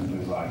 which I can do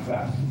like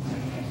that.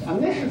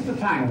 And this is the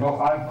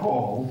tangle I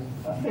call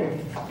a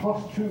 1/5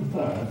 plus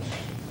 2/3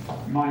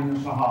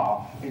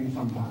 -1/2 in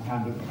some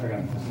kind of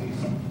parentheses.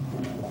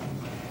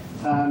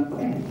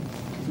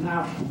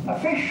 Now,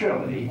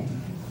 officially,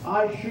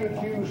 I should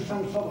use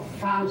some sort of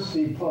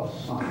fancy plus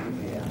sign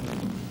here,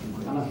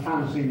 and a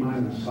fancy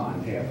minus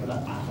sign here for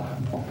that matter.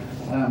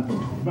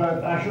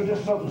 But I should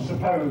just sort of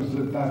suppose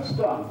that that's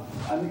done,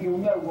 and you'll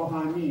know what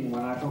I mean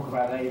when I talk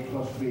about A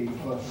plus B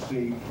plus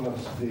C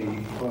plus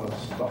D plus ...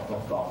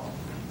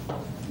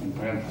 in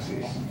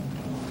parentheses.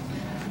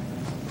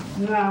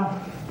 Now,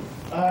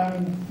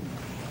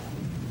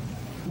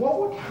 what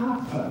would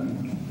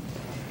happen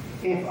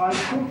if I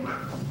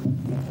took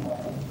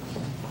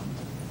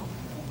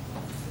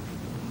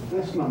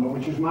this number,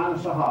 which is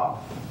 -1/2,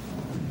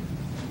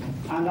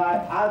 and I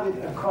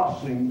added a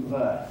crossing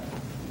there?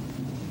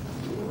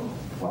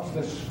 What's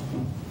this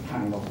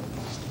tangle?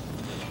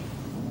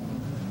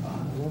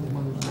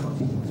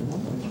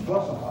 It's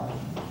 +1/2.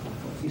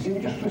 You see, we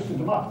just twisted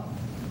them up.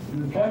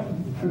 Okay?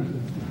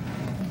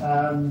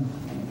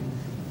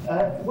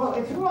 Well,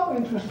 it's a rather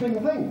interesting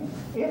thing.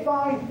 If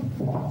I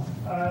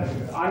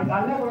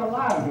never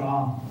allowed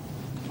our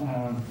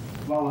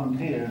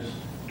volunteers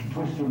to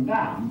twist them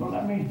down, but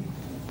let me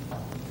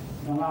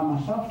allow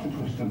myself to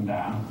twist them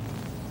down.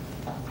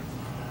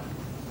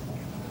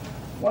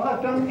 What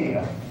I've done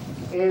here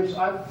is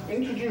I've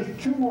introduced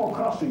 2 more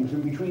crossings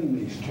in between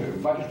these two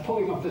by just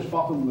pulling up this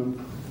bottom loop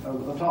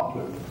over the top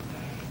loop.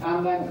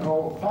 And then,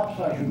 or perhaps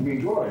I should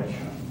redraw it,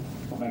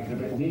 make it a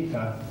bit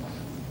neater,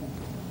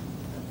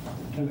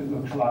 till it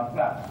looks like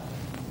that.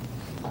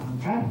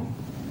 Okay?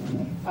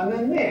 And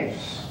then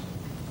this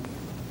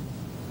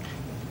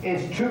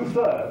is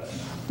 2/3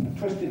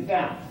 twisted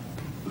down.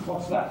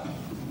 What's that?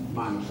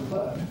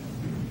 -1/3.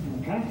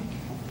 Okay?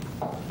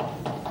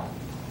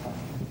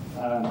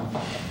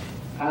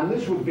 And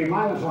this would be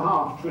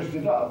 -1/2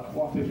 twisted up.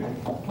 What is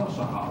it?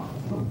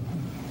 +1/2.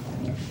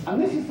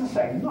 And this is the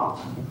same knot.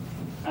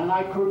 And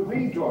I could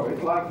redraw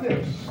it like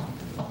this.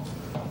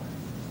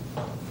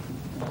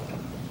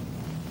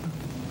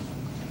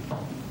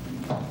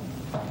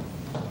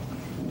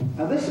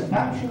 And this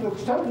actually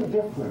looks totally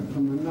different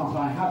from the knot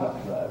I had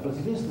up there, but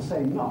it is the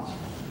same knot.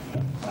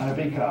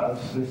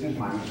 Because this is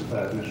minus a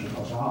third and this is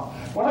plus a half.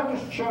 What I've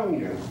just shown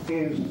you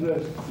is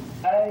that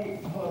A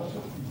plus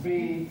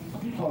B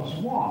plus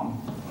 1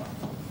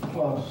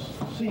 plus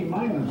C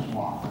minus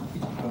 1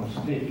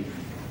 plus D.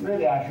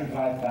 Really, I should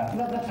write that.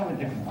 Let's have a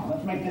different one.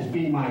 Let's make this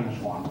B minus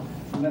 1.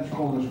 And let's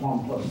call this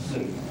 1 plus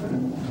C.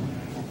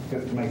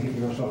 Just to make it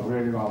sort of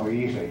really rather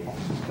easy.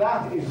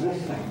 That is this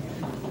thing.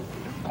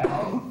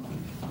 A,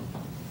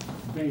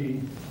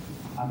 B,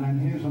 and then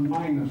here's a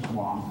minus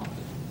 1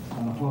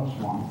 and a plus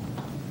 1,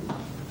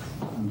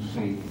 and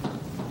C,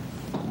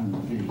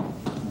 and D,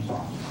 and so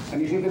on.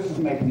 And you see, this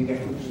doesn't make any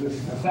difference. This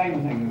is the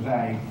same thing as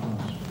A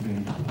plus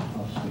B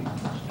plus C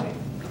plus D.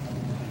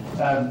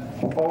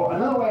 Or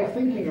another way of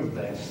thinking of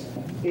this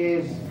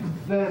is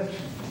that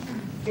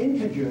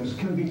integers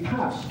can be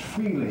passed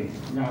freely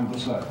around the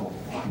circle.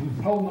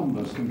 Whole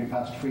numbers can be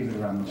passed freely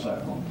around the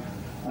circle.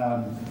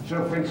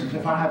 So, for instance,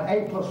 if I had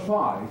A plus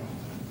 5,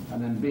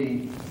 and then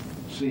B,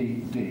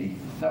 C, D,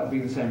 that would be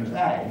the same as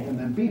A, and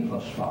then B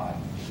plus 5,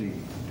 C,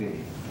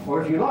 D. Or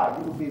if you like,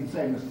 it would be the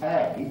same as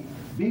A,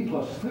 B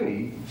plus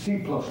 3, C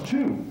plus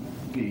 2,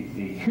 D,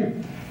 E.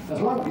 As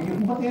long as you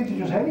can put the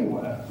integers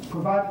anywhere,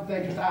 provided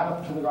they just add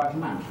up to the right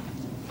amount.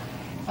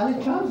 And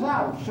it turns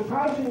out,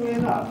 surprisingly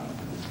enough,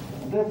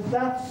 that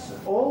that's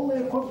all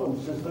the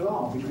equivalences there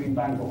are between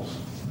Bangles.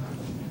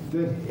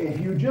 That if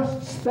you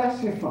just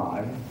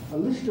specify a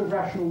list of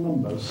rational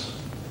numbers,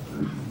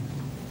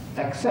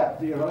 except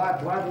that you're allowed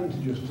to add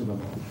integers to them,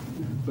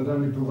 but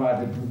only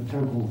provided that the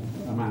total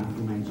amount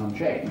remains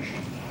unchanged,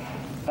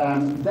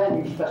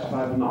 then you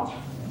specify the knot.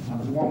 And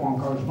there's a 1-1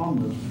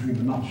 correspondence between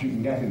the knots you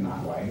can get in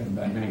that way and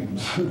their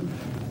names,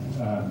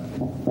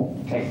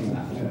 taking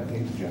that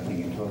integer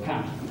thing into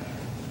account.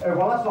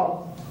 Well, that's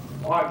not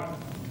quite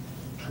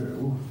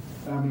true.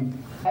 I mean,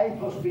 A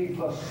plus B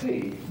plus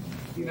C,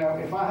 you know,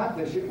 if I had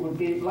this, it would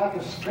be like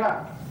a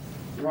strap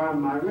around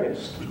my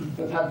wrist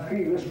that had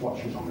 3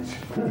 wristwatches on it.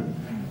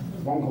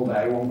 One called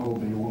A, one called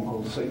B, one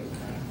called C.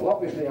 Well,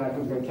 obviously, I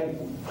could rotate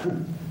them.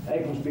 A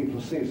plus B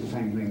plus C is the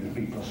same thing as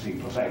B plus C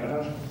plus A, but I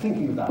was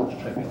thinking that was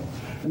trivial.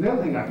 And the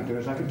other thing I could do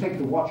is I could take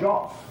the watch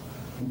off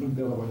and put it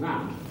the other way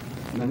around,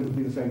 and then it would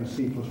be the same as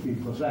C plus B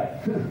plus A.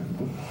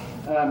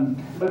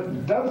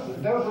 But those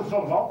are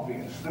sort of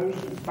obvious. Those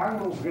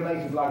Bangles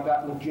related like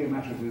that look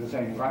geometrically the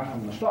same right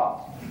from the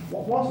start.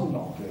 What wasn't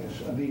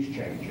obvious are these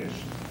changes,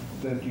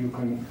 that you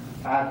can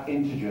add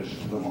integers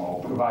to them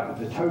all, provided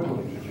the total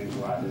integers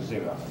are either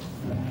 0.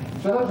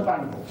 So those are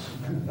Bangles.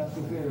 That's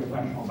the theory of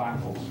rational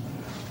Bangles.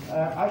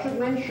 I should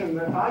mention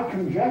that I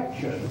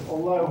conjectured,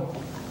 although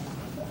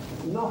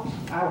not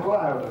out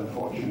loud,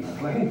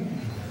 unfortunately,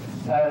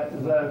 that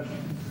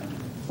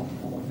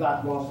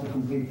was the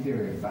complete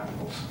theory of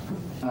Bangles,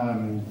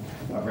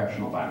 of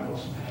rational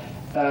Bangles.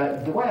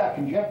 The way I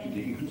conjectured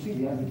it, you can see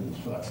the evidence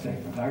for that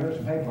statement. I wrote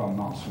a paper on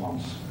knots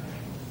once,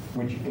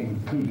 which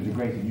included a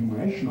great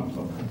enumeration of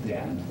them at the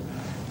end.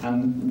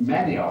 And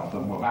many of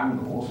them were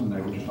Bangles, and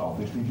they were just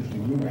obviously just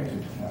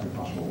enumerated, every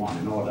possible one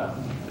in order.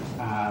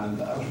 And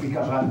that was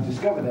because I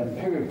discovered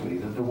empirically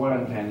that there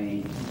weren't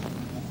any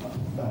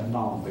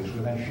non-obvious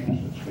relations,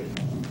 so to speak.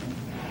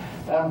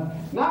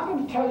 Now I'm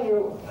going to tell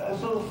you a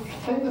sort of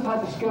thing that I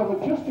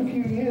discovered just a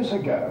few years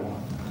ago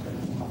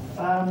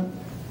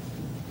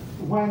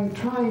when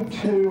trying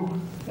to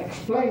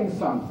explain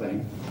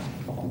something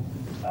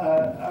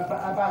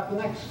about the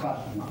next class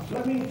of knots.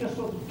 Let me just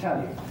sort of tell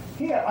you.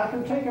 Here, I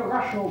can take a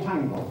rational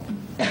tangle,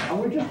 and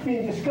we've just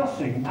been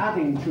discussing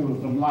adding 2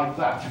 of them like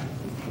that.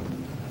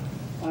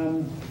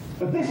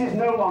 But this is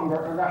no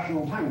longer a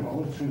rational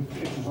tangle. It's a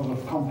sort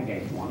of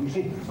complicated one. You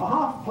see, a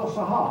half plus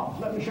a half.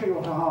 Let me show you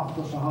what a half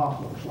plus a half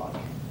looks like.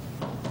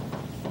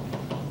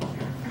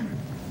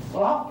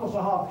 Well, a half plus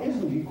a half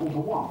isn't equal to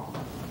 1.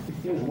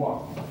 Here's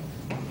 1.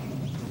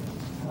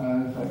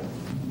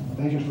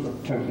 They just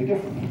look totally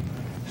different.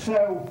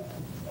 So,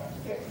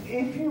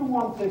 if you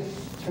want this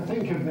to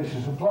think of this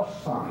as a plus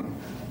sign,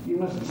 you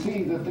must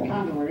see that the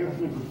kind of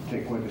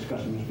arithmetic we're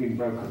discussing has been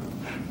broken.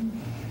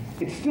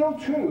 It's still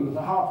true that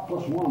a half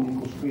plus 1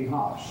 equals 3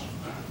 halves.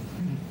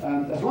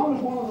 As long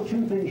as one of the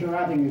 2 things you're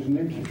adding is an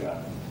integer,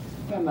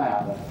 then they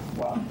add up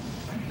 1.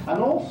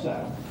 And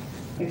also,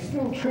 it's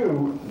still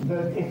true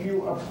that if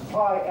you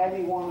apply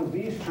any one of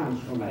these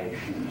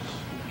transformations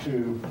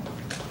to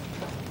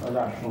a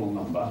rational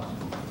number,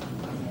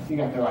 you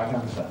get the right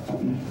answer.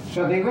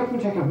 So the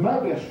arithmetic of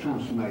Mobius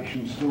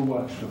transformation still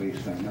works for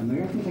these things, and the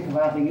arithmetic of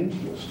adding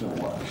integers still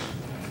works.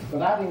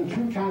 But adding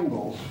 2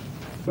 tangles,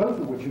 both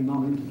of which are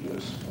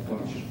non-integers, well,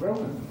 it's just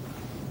broken.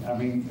 I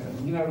mean,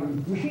 you know,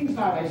 machines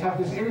nowadays have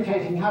this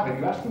irritating habit.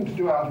 You ask them to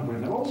do algebra,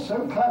 and they're all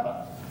so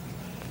clever.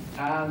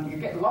 And you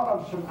get a lot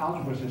of some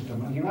algebra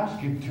system, and you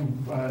ask it to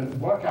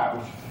work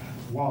out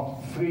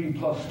what 3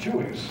 plus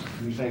 2 is.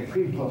 You say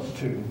 3 plus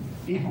 2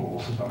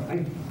 equals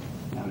something.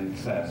 and it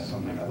says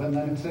something like that, and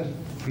then it says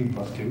 3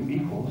 plus 2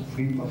 equals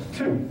 3 plus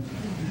 2.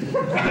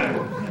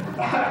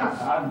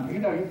 And you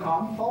know, you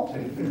can't fault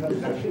it because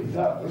it actually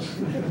does,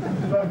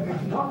 but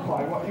it's not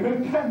quite what you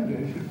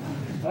intended.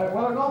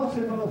 Well, a rather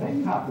similar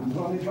thing happens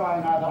when we try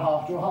and add a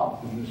half to a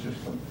half in the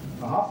system.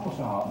 A half plus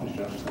a half is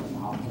just a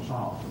half plus a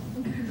half.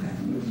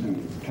 It's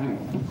a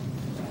tangle.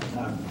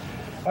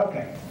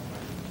 Okay.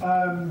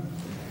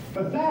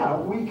 But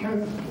now we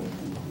can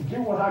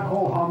do what I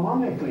call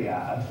harmonically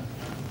add,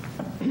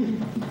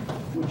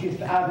 which is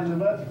to add in the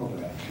vertical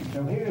direction.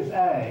 So here's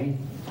A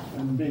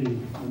and B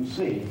and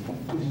C.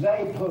 This is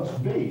A plus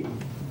B,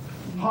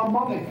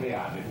 harmonically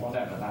added,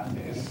 whatever that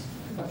is.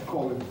 Let's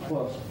call it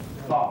plus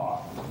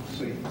bar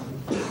C.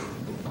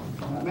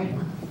 That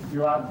means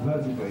you add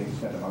vertically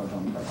instead of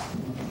horizontally.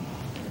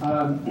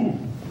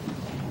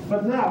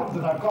 But now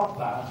that I've got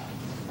that,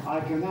 I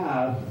can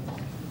add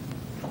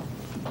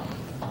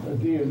a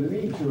D and an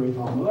E to it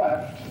on the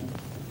left,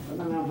 and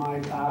then I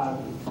might add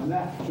an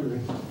F to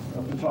it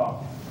at the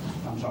top,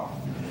 and so on.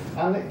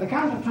 And the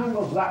kind of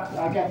tangles that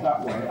I get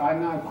that way, I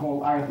now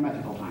call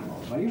arithmetical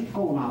tangles. I used to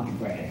call them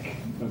algebraic,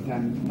 but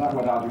then that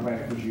word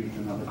algebraic was used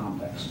in another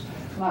context.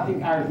 And I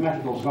think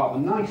arithmetical's got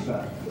them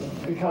nicer,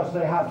 because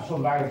they have sort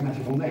of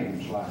arithmetical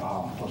names, like a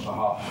half plus a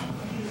half.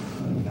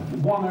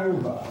 1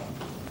 over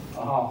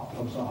a half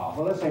plus a half.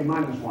 Well, let's say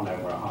minus 1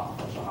 over a half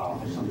plus a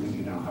half is something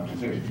you don't have to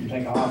do. You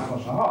take a half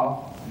plus a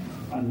half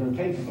and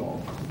rotate it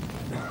all.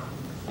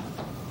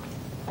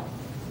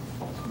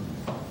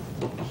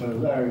 So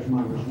there is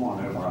minus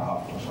 1 over a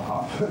half plus a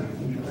half. If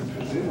you're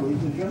interested, or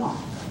even if you're not.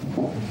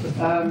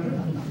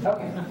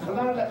 Okay, so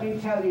now let me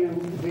tell you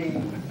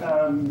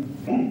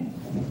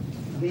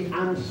the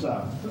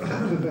answer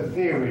to the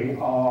theory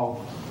of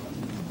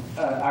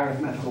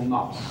arithmetical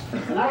knots.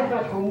 An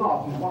arithmetical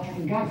knot is what you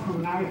can get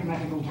from an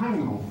arithmetical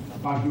tangle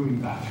by doing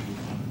that.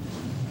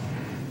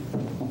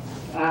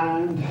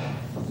 And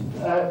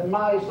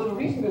my sort of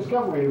recent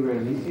discovery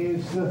really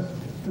is that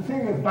the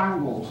theory of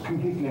Bangles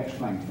completely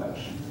explains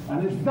those.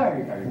 And it's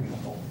very, very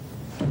useful.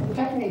 The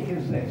technique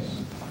is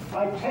this.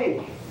 I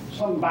take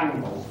some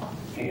bangle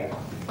here,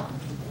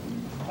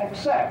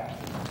 except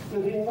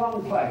that in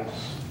one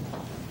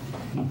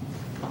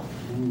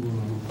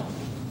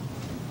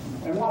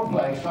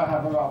place I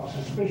have a rather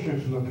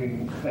suspicious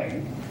looking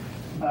thing.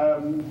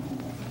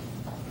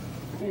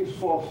 These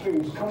 4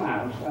 strings come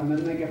out and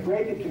then they get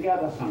braided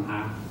together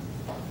somehow,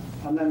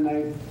 and then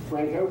they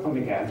break open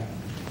again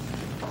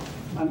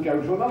and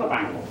go to another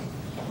bangle.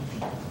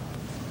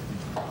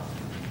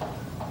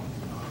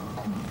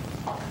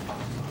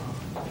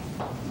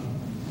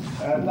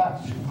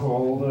 That's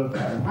called a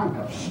pair of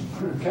handcuffs,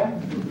 okay?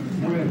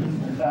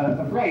 With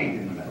a braid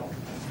in the middle.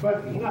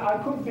 But, you know, I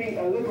could be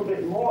a little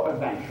bit more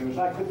adventurous.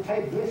 I could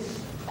take this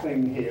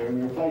thing here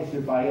and replace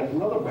it by yet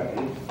another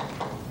braid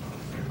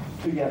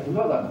to yet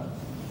another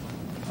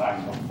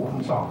bangle,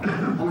 and so on.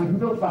 And I can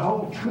build the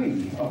whole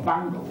tree of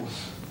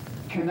bangles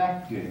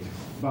connected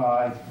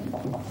by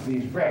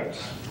these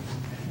braids.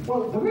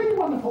 Well, the really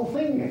wonderful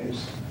thing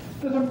is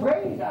that a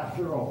braid,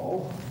 after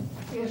all,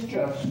 is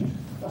just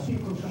a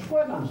sequence of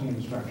square dancing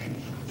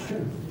instructions.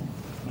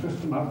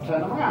 Twist them up,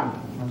 turn them around,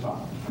 and so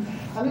on.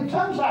 And it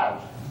turns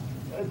out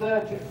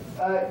that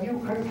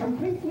you can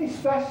completely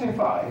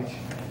specify it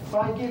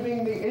by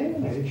giving the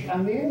image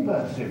and the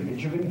inverse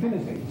image of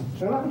infinity.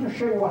 So let me just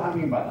show you what I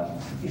mean by that.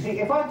 You see,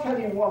 if I tell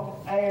you what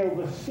A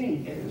over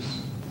C is,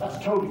 that's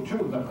told you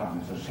 2 of the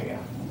parameters here.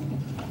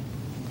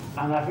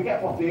 And I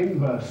forget what the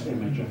inverse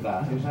image of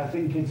that is. I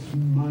think it's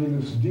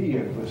minus D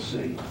over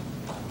C.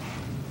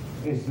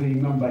 Is the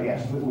number,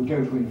 yes, that will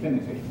go to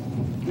infinity.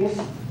 This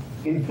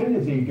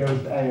infinity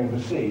goes to A over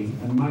C,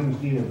 and minus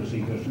D over C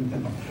goes to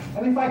infinity.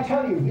 And if I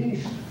tell you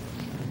these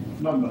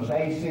numbers,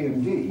 A, C,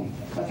 and D,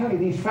 I tell you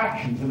these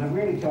fractions, and I've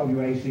really told you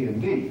A, C,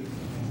 and D.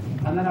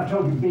 And then I've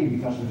told you B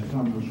because it's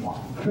determined as 1.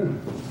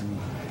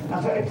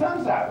 And so it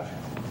turns out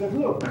that,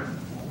 look,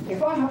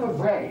 if I have a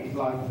braid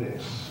like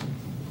this,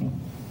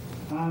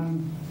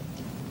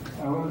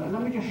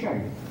 let me just show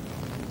you.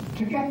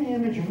 To get the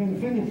image of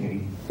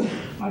infinity,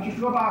 I just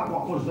rub out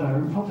what was there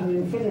and put an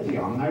infinity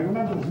on. Now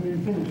remember that an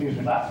infinity is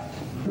that.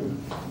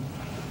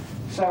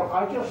 So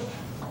I just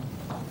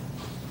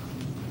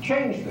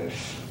change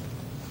this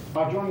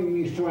by joining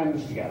these 2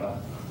 ends together,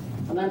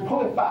 and then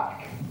pull it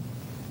back.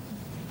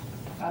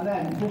 And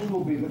then this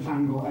will be the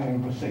tangle A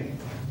over C.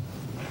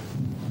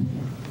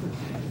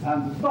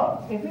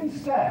 But if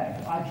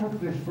instead I took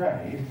this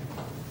braid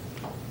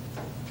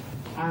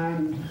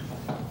and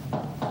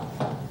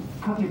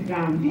cut it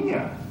down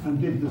here and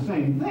did the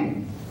same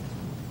thing,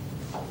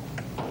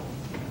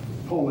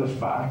 pull this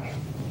back,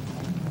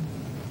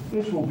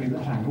 this will be the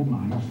tangle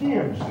minus D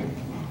over C.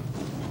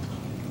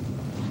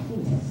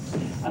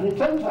 And it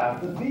turns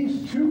out that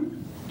these two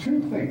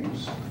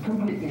things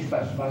completely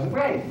specify the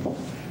braid.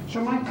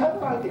 So my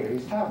clever idea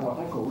is to have what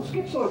I call a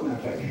schizoid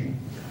notation,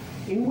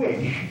 in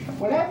which,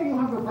 whenever you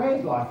have a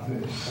braid like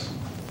this,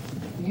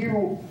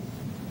 you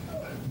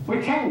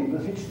pretend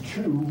that it's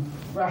 2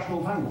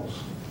 rational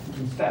tangles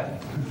instead.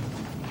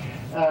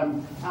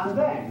 And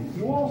then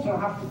you also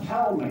have to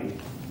tell me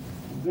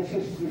this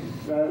is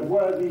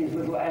where these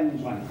little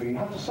ends went for. You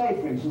have to say,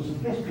 for instance,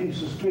 that this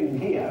piece of string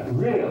here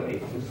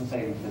really is the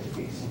same as this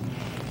piece,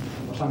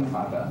 or something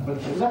like that.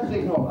 But let's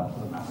ignore that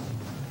for the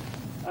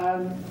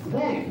moment.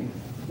 Then,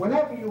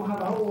 whenever you have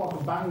a whole lot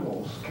of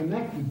bangles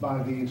connected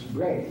by these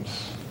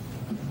braids,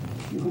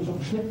 you can sort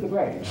of snip the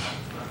braids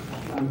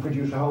and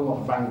produce a whole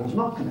lot of bangles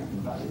not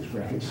connected by these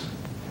braids.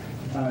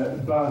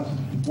 But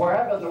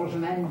wherever there was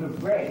an end of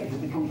braid, it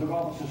becomes a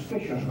rather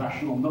suspicious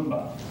rational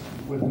number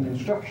with an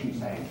instruction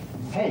saying,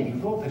 hey, you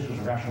thought this was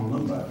a rational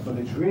number, but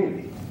it's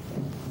really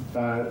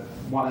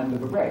one end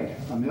of a braid,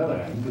 and the other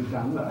end is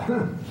down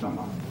there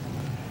somewhere.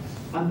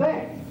 And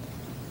then,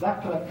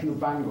 that collection of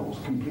bangles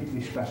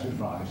completely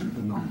specifies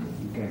the number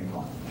you came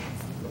from.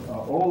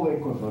 All the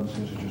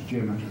equivalences are just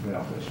geometrically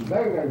obvious. A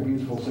very, very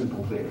beautiful,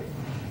 simple theory.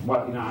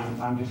 Well, you know,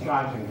 I'm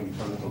disguising things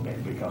a little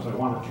bit because there are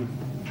one or two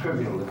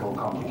trivial little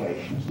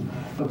complications,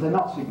 but they're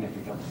not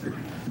significant.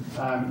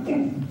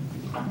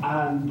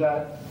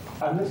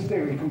 And this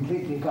theory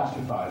completely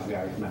classifies the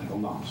arithmetical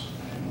knots.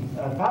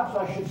 Perhaps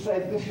I should say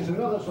this is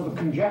another sort of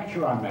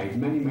conjecture I made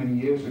many, many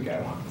years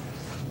ago.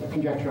 A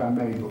conjecture I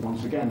made, but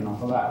once again,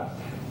 not allowed.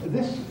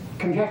 This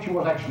conjecture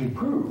was actually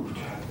proved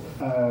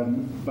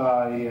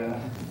by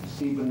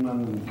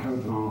Siebenmann and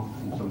Conway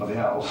and somebody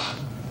else.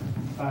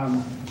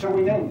 So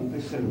we know that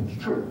this is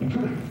true.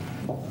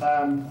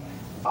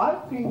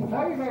 I've been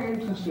very, very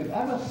interested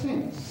ever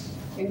since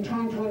in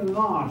trying to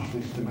enlarge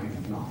this domain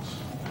of knots.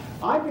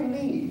 I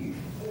believe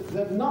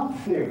that knot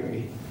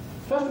theory,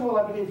 first of all,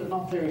 I believe that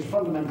knot theory is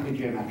fundamentally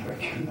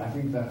geometric. I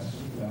think that's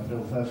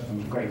Bill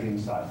Thurston's great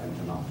insight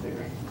into knot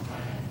theory.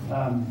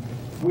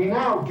 We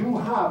now do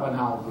have an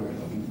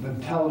algorithm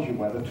that tells you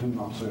whether two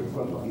knots are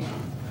equivalent.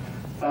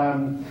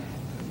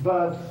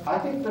 But I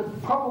think the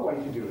proper way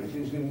to do it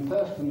is in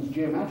Thurston's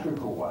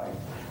geometrical way.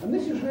 And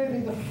this is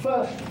really the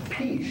first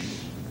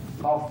piece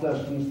of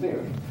Thurston's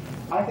theory.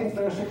 I think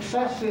there are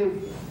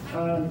successive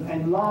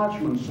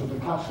enlargements of the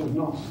class of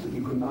knots that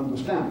you can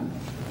understand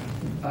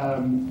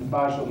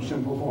by sort of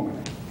simple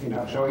formulae. You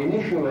know, so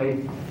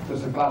initially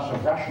there's a class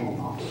of rational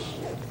knots,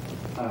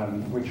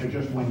 which are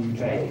just when you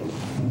take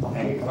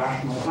a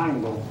rational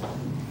triangle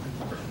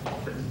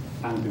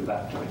and do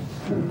that to it.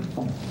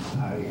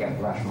 You get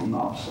rational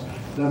knots.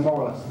 They're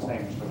more or less the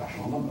same as the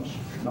rational numbers,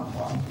 not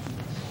quite.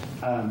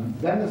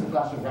 Then there's a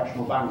class of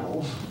rational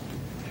bangles.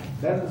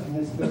 Then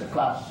there's this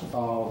class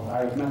of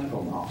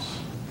arithmetical knots,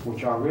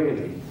 which are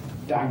really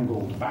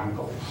dangled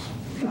bangles.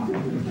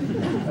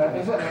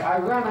 I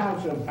ran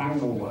out of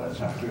bangle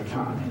words after a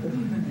time.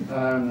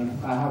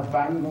 I have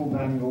bangle,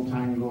 dangle,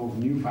 tangle,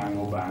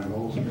 newfangle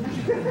bangles.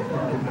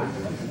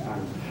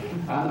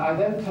 And I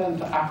then turned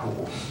to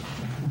apples.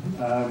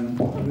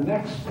 The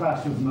next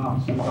class of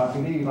knots, which I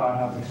believe I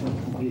have a sort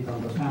of complete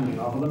understanding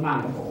of, are the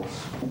maniples,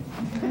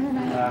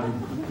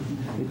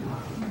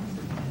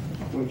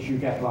 which you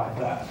get like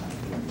that.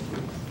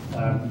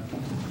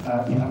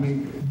 I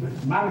mean,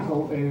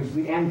 maniple is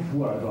the nth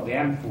word, or the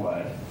nth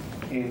word,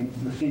 in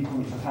the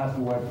sequence that has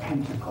the word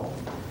pentacle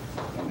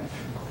in it.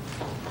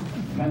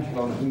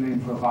 Pentacle is a name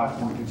for a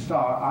five-pointed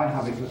star. I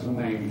have it as a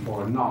name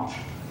for a knot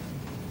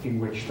in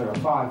which there are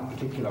five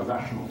particular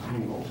rational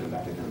tangles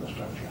embedded in the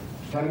structure.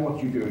 To tell you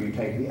what you do, you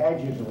take the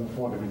edges of a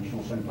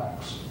four-dimensional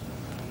simplex,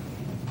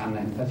 and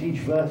then at each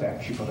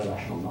vertex you put a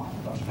rational knot.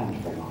 That's a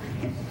pentacle knot.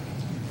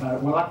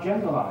 Well, that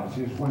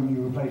generalizes when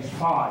you replace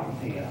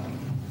 5 here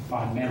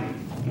by many.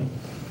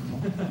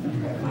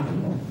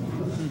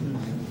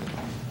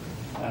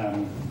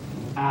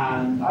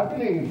 And I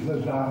believe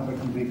that I have a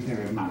complete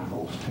theory of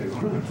manifolds too,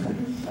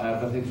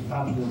 but it's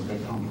perhaps a little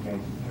bit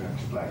complicated to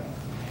explain.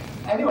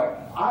 Anyway,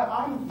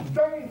 I'm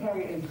very,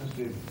 very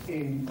interested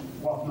in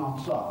what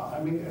knots are.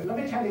 I mean, let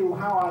me tell you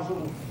how I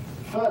sort of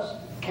first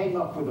came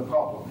up with a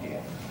problem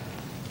here.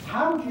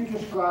 How do you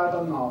describe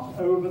a knot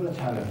over the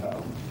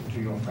telephone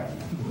to your friend?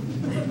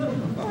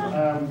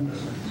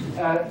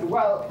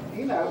 Well,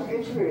 you know,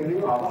 it's really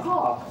rather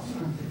hard.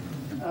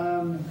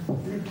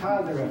 You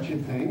tie the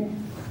wretched thing.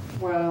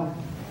 Well,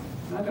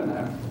 I don't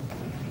know.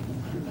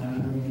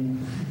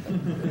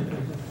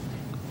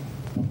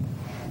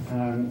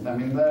 I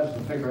mean, there's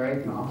the figure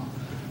 8 knot,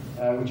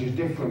 which is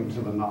different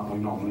to the knot we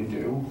normally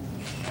do.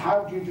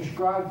 How do you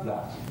describe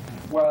that?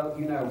 Well,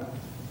 you know,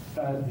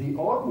 the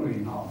ordinary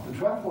knot, the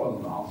trefoil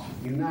knot,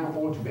 you now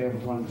ought to be able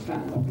to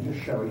understand. Let me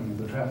just show you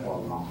the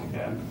trefoil knot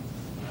again.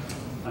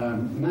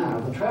 Now,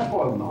 the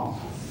trefoil knot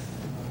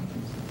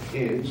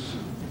is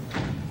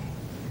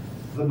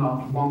the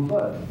knot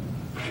 1/3.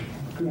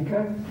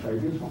 Okay, very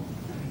beautiful.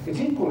 It's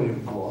equally,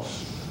 of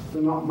course, the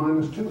knot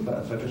minus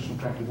 2/3. I just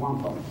subtracted 1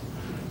 from it.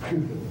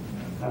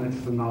 And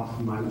it's the knot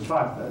minus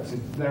 5/3.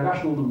 They're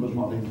rational numbers,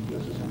 not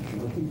integers,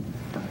 essentially.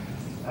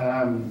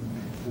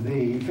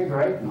 The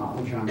figure 8 knot,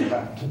 which I'm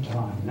about to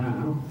tie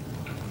now,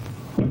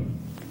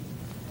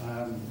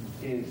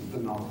 is the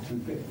knot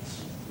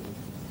 2/5.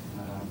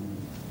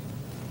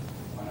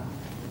 Well,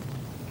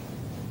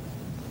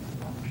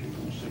 you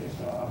can see it,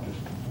 so I'll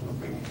just sort of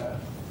bring it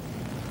out.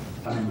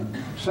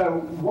 So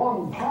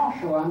one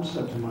partial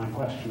answer to my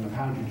question of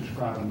how do you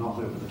describe a knot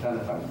over the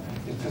telephone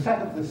is to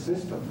set up this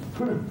system,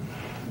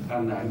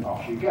 and then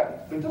off you go.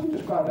 But it doesn't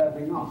describe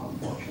every knot,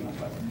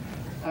 unfortunately.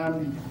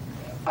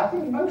 I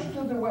think most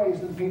of the ways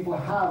that people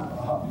have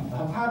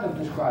had of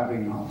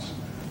describing knots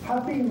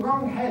have been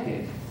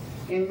wrong-headed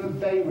in that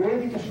they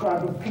really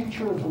describe a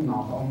picture of the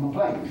knot on the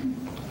plane.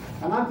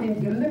 And I've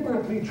been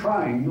deliberately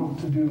trying not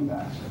to do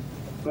that,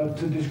 but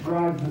to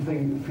describe the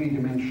thing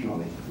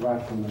three-dimensionally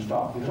right from the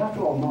start. Because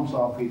after all, knots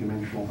are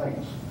three-dimensional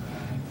things.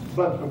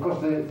 But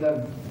because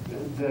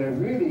they're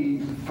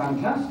really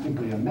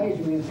fantastically,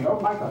 amazingly interesting. Oh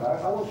my God,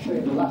 I will show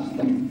you the last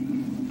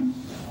thing.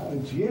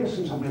 It's years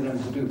since I've been able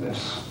to do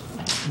this.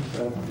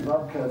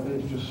 Rob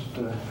Kirby has just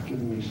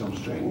given me some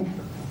string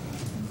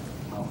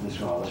of this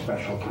rather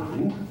special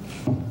kind.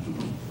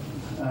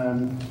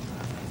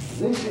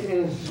 This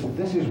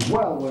is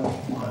well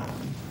worth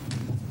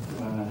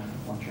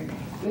watching.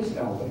 This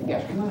elbow,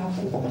 yes, can I have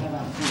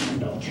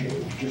that?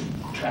 Just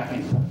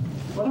trapping.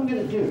 What I'm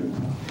going to do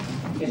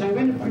is I'm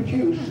going to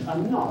produce a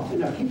knot.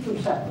 Keep them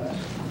separate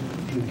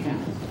if you can.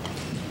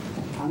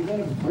 I'm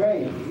going to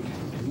braid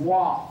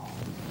 1,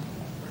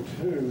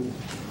 2,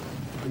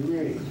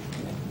 3,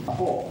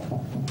 4,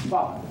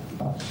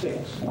 5,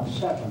 6,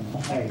 7,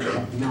 8,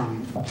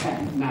 9,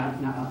 10. Now.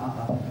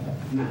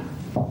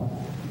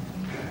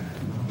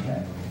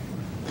 Okay.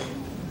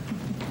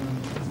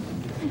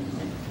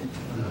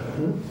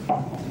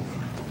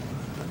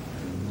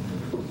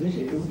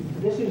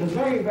 This is a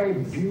very, very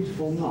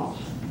beautiful knot.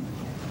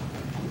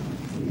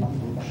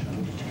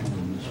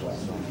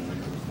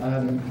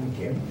 Thank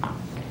you.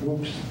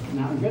 Oops.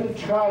 Now I'm going to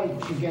try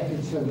to get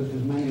it so that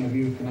as many of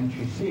you can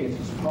actually see it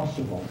as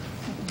possible.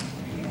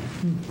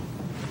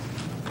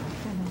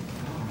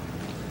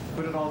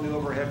 Put it on the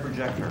overhead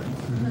projector.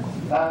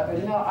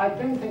 No, I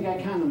don't think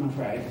I can, I'm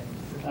afraid,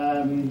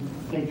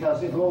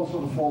 because it'll all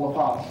sort of fall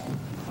apart.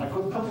 I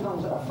could put it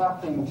on a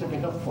flat thing and tip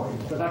it up for you,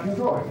 but I can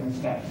draw it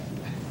instead.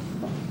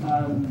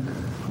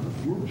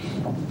 Oops.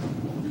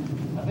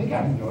 I think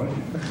I can draw it.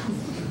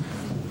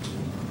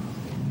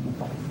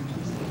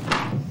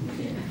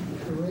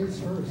 Erase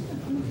first.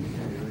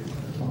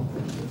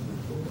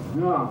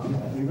 No,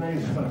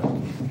 erase first.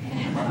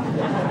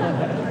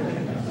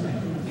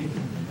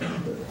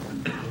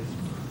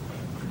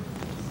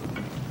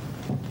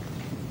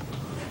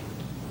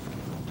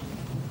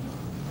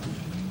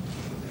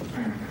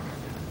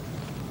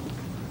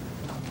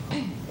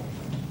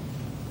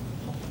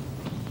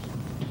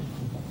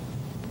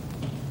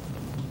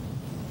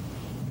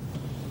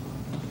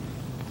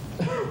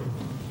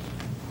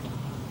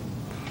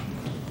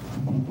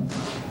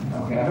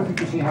 I hope you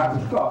can see how it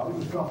was got. It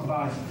was got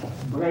by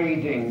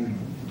braiding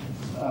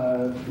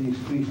these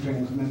 3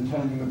 strings and then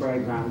turning the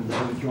braid round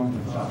until it joined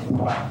itself at the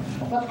back.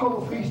 That's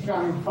called a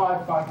 3-strand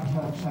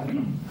 5-by-10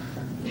 segment.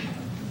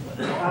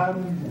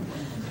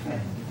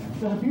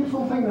 There's a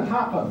beautiful thing that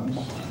happens,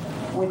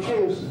 which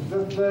is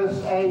that there's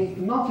a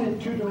knotted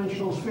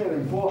 2-dimensional sphere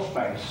in 4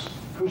 space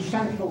whose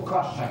central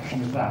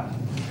cross-section is that.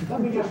 Let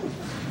me just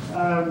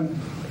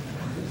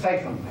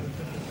say something.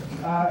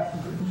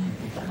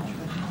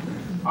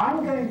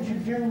 I'm going to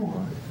do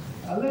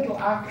a little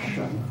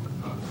action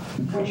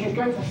which is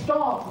going to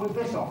start with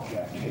this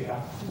object here.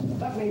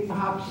 Let me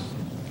perhaps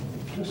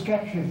to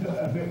sketch it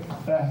a bit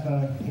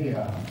better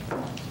here.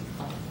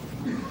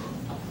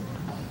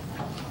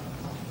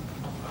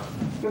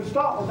 It's going to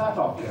start with that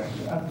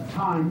object at the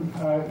time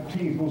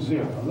t equals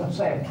 0, let's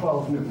say at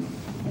 12 noon.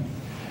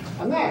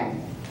 And then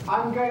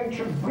I'm going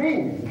to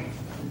bring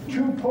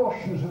 2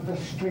 portions of this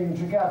string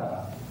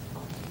together,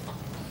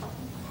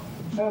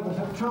 so that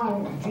at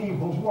time t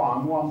equals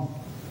 1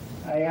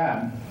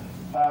 a.m.,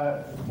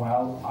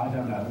 well, I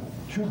don't know,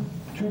 two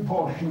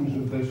portions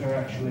of this are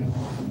actually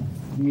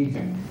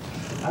meeting.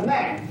 And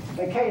then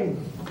they came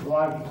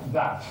like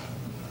that.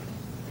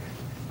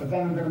 But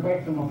then I'm going to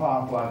break them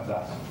apart like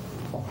that.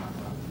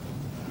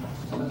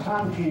 So the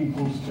time t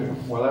equals 2.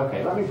 Well,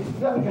 okay, let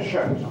me just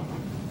show you something.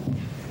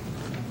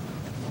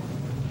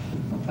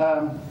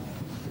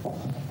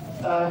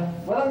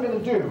 What I'm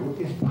going to do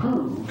is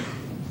prove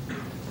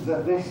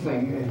that this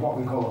thing is what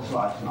we call a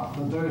slice knot,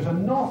 that there is a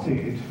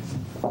knotted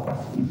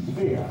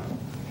sphere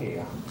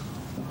here,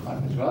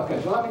 like this. Well,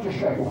 okay, so let me just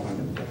show you what I'm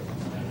going to do.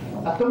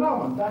 At the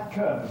moment, that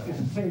curve is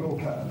a single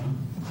curve.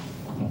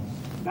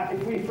 Now,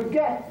 if we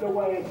forget the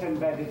way it's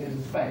embedded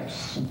in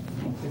space,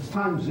 it's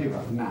time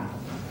 0 now.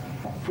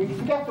 If we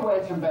forget the way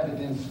it's embedded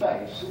in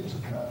space, it's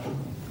a curve.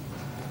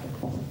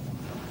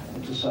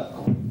 It's a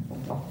circle.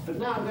 But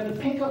now I'm going to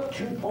pick up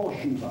 2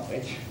 portions of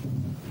it,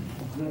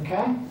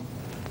 okay,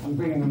 and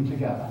bring them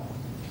together.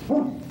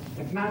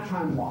 It's now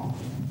time 1.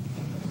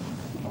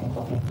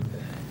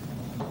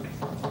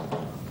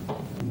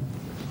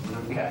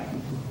 Okay.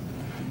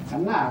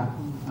 And now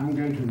I'm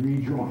going to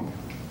rejoin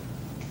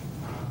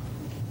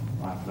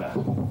like that.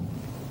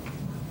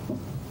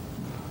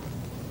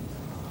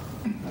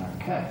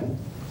 Okay.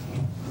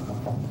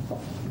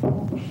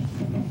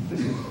 This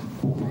is.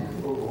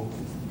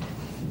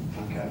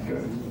 Okay,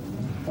 good.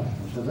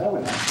 So there we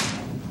are.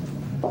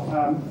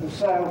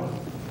 So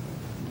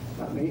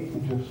let me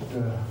just.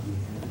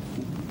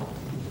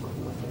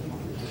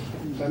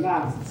 So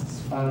now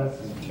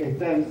it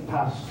then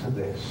passes to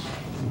this.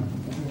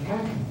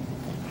 Okay.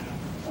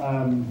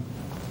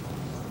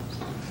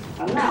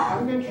 And now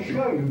I'm going to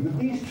show you that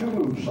these two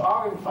loops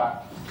are in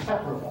fact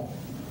separable.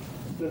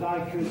 That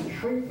I can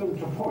shrink them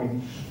to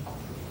points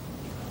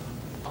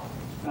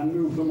and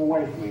move them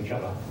away from each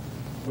other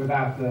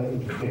without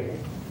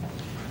interfering.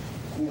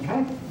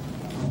 Okay?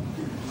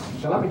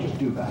 So let me just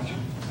do that.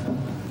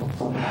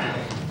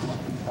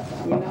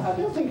 I mean, I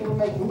don't think it'll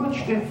make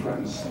much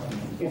difference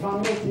if I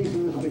make these a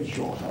little bit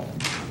shorter.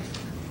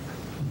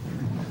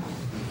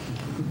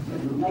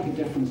 It will make a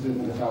difference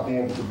in that I'll be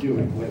able to do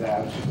it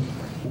without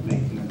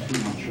making too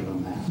much of a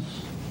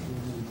mess.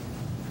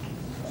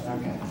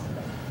 Okay.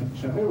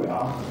 So here we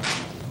are.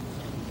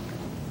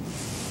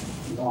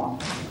 1,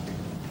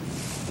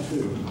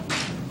 2,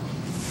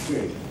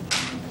 3,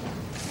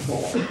 4,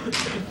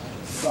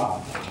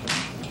 5,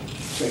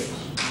 6,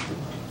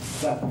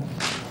 7,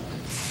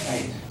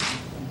 8.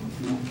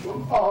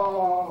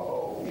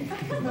 Oh!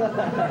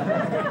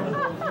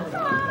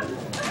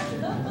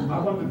 I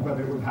wondered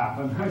whether it would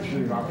happen.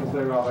 Actually, not, because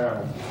they were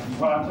there.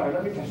 Well, I'm sorry,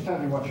 let me just tell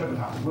you what should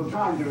happen. We'll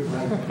try and do it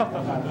later.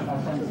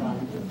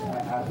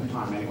 At the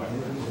time anyway.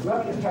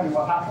 Let me just tell you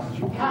what happens.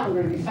 You can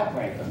really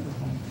separate them.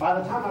 By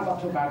the time I got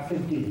to about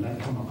 15, they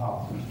come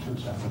apart as two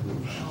separate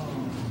groups.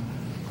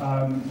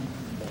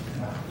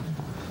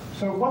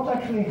 So what's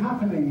actually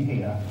happening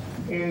here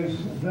is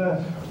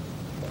that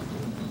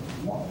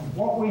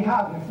what we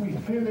have, if we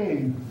fill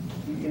in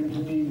the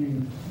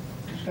intervening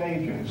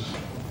stages,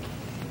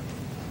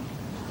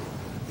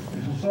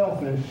 is a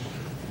surface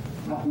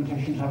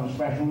mathematicians have a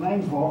special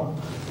name for.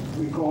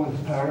 We call it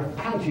a pair of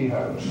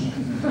pantyhose.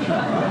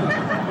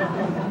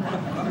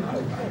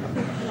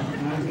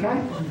 Okay?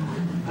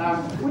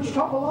 Which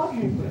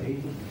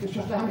topologically is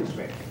just a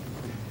hemisphere.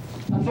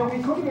 And so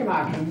we could have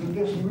imagined that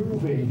this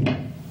movie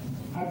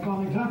had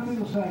gone exactly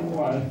the same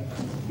way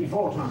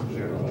before time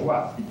 0 as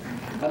well.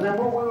 And then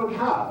what we would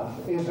have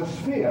is a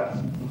sphere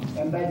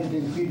embedded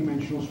in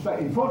three-dimensional space,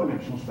 in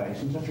four-dimensional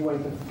space, in such a way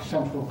that the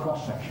central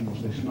cross-section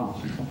was this knot.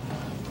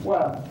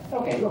 Well,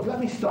 okay, look, let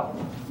me stop.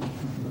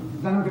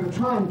 Then I'm going to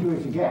try and do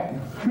it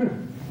again,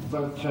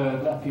 but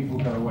let people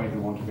go away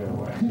who want to go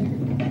away.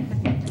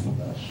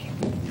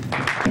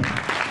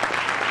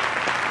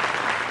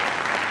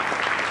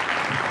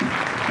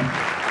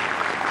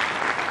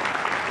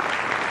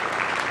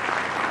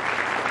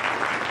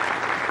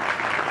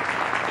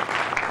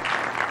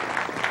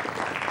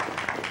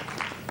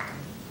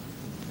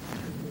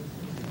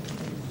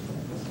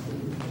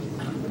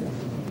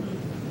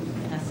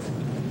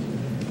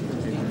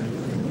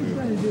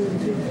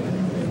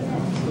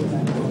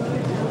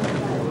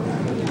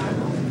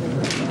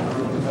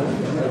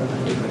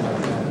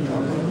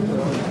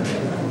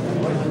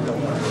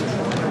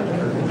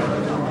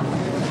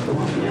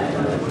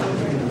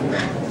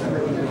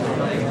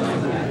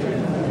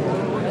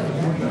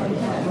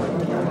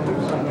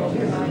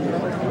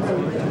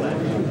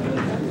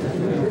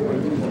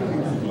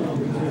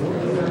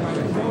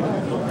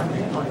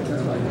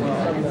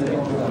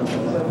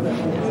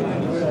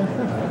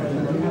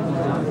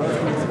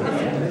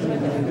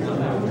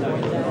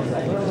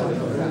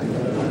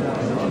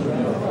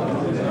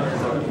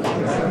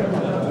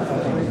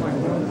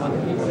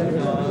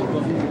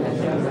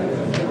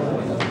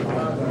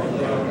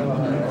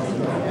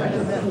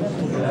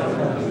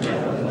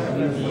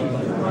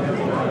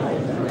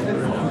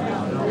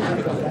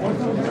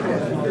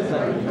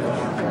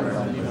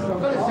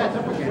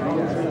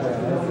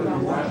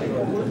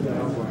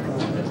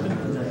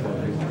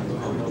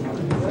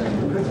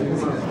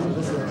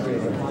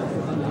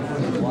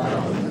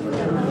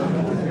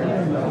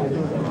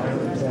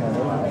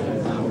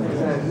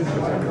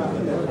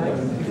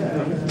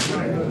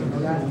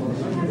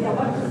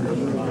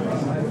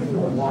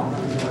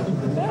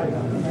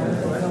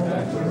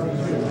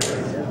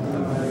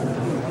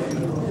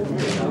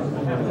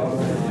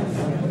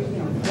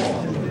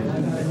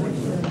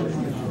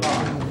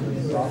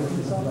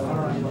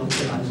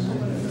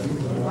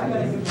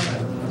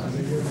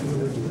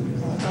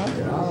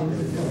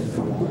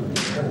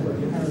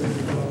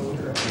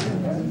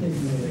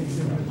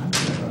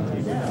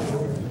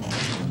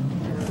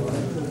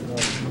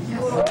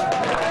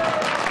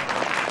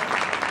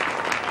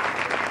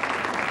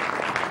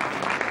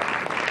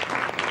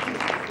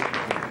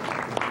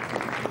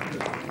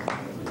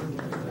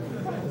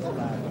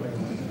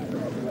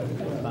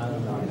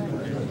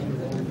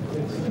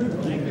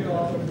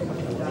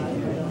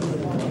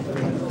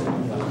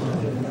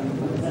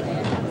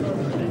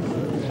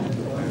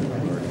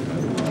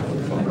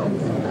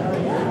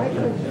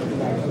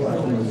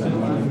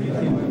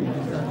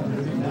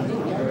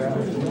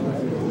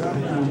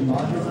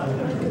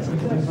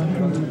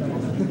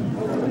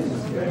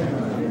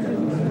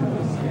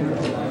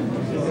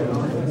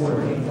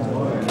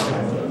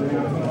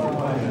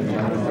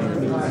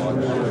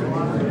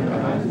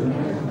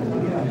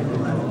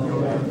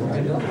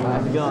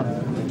 I'm gone.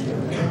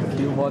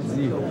 You want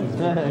zero.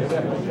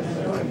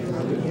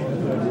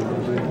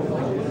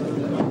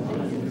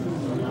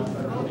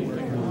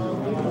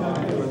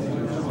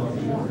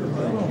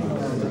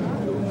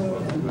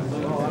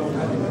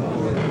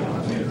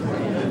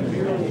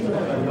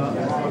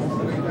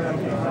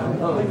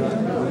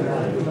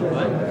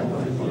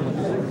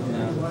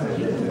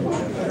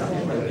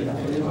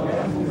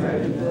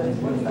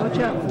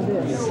 Watch out for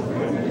this.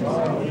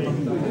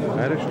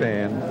 I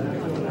understand.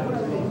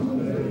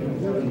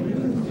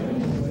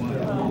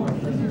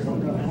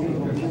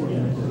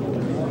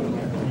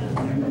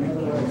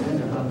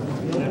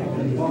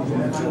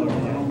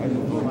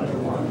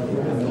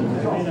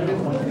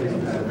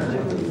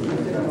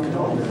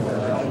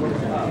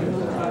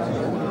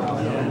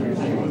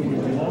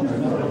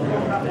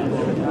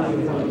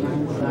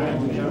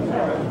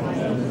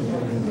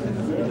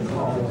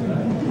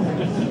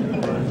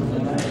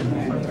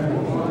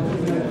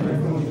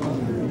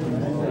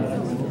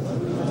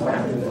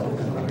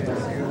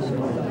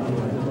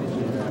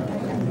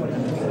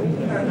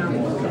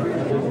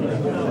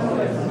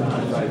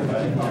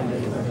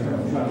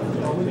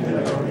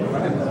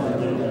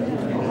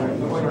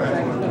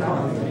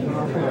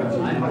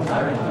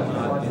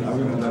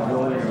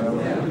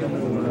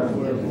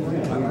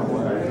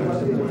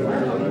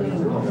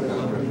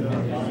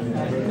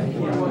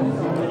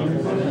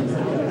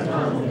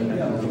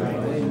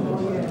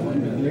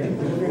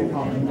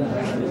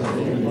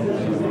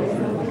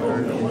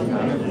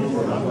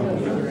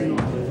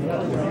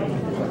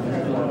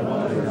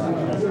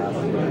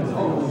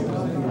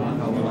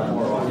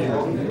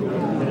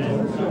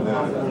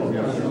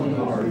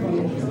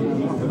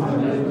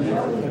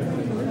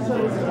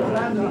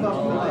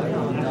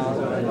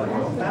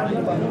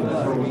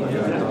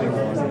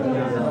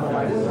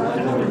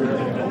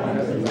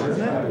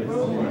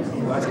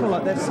 It's kind of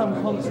like there's some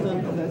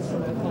constant and there's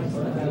some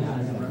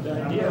constant.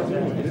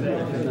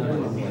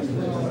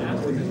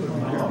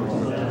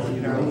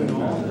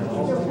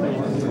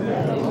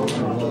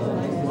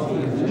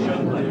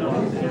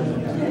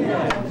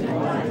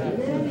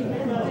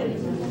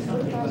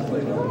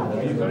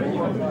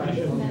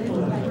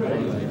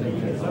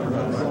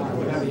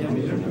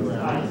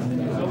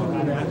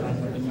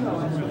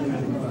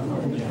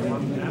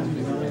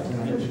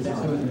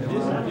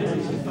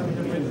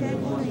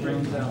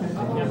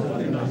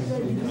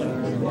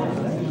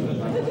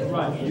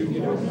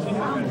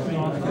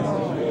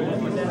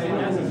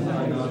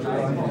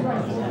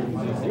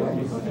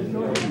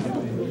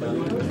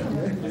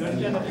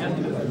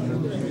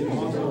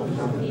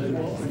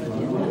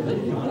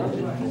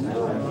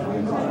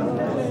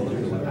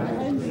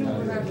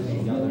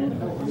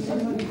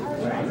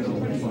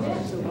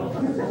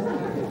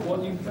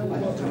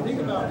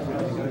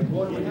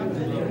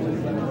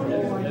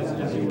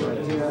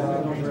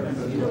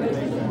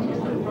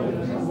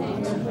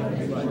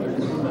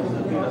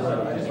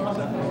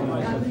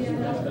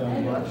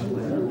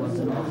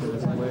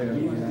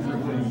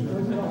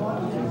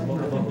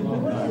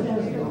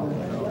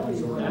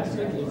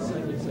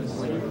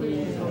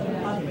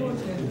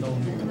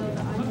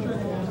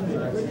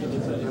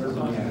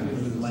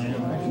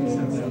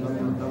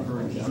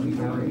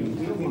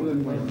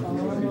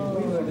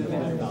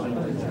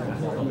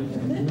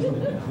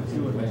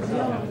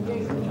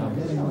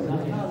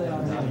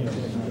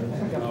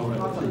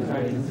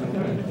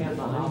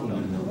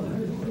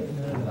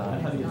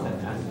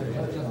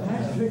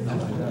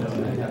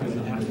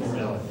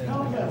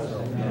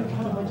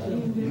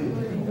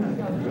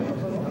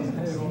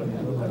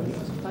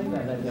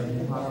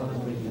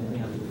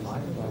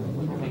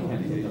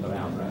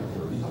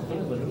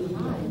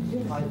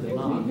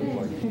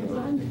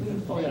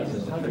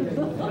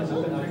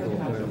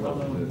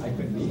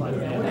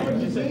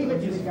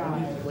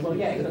 Well,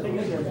 yeah, because the thing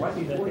is, there's right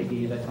before the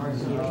key that aren't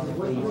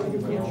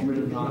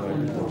getting not,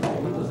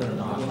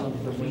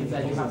 which means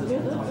that you have to.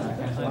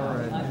 That's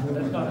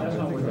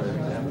not what we're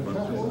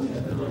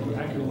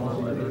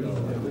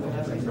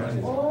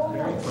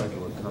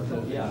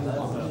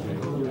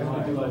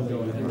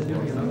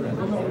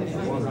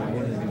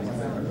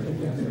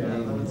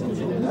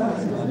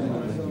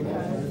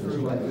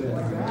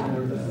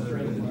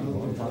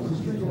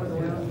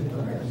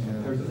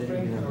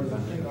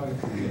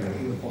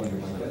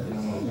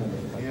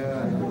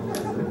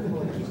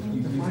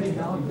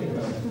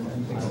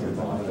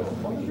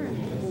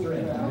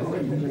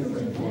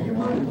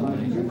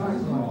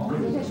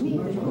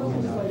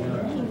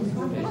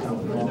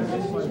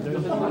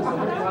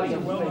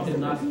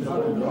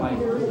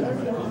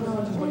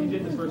What you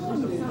did the first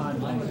time.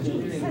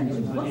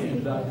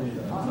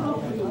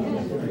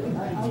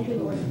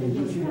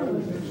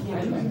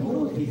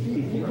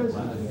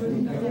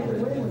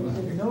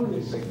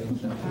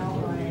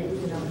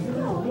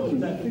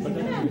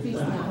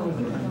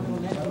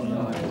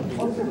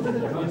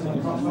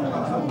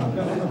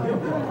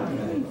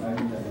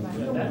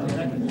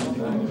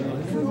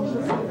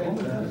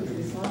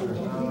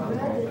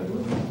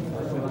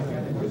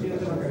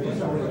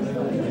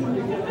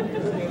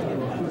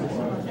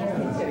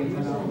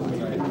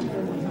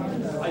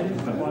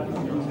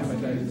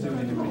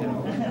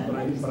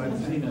 But I've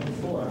seen it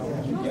before.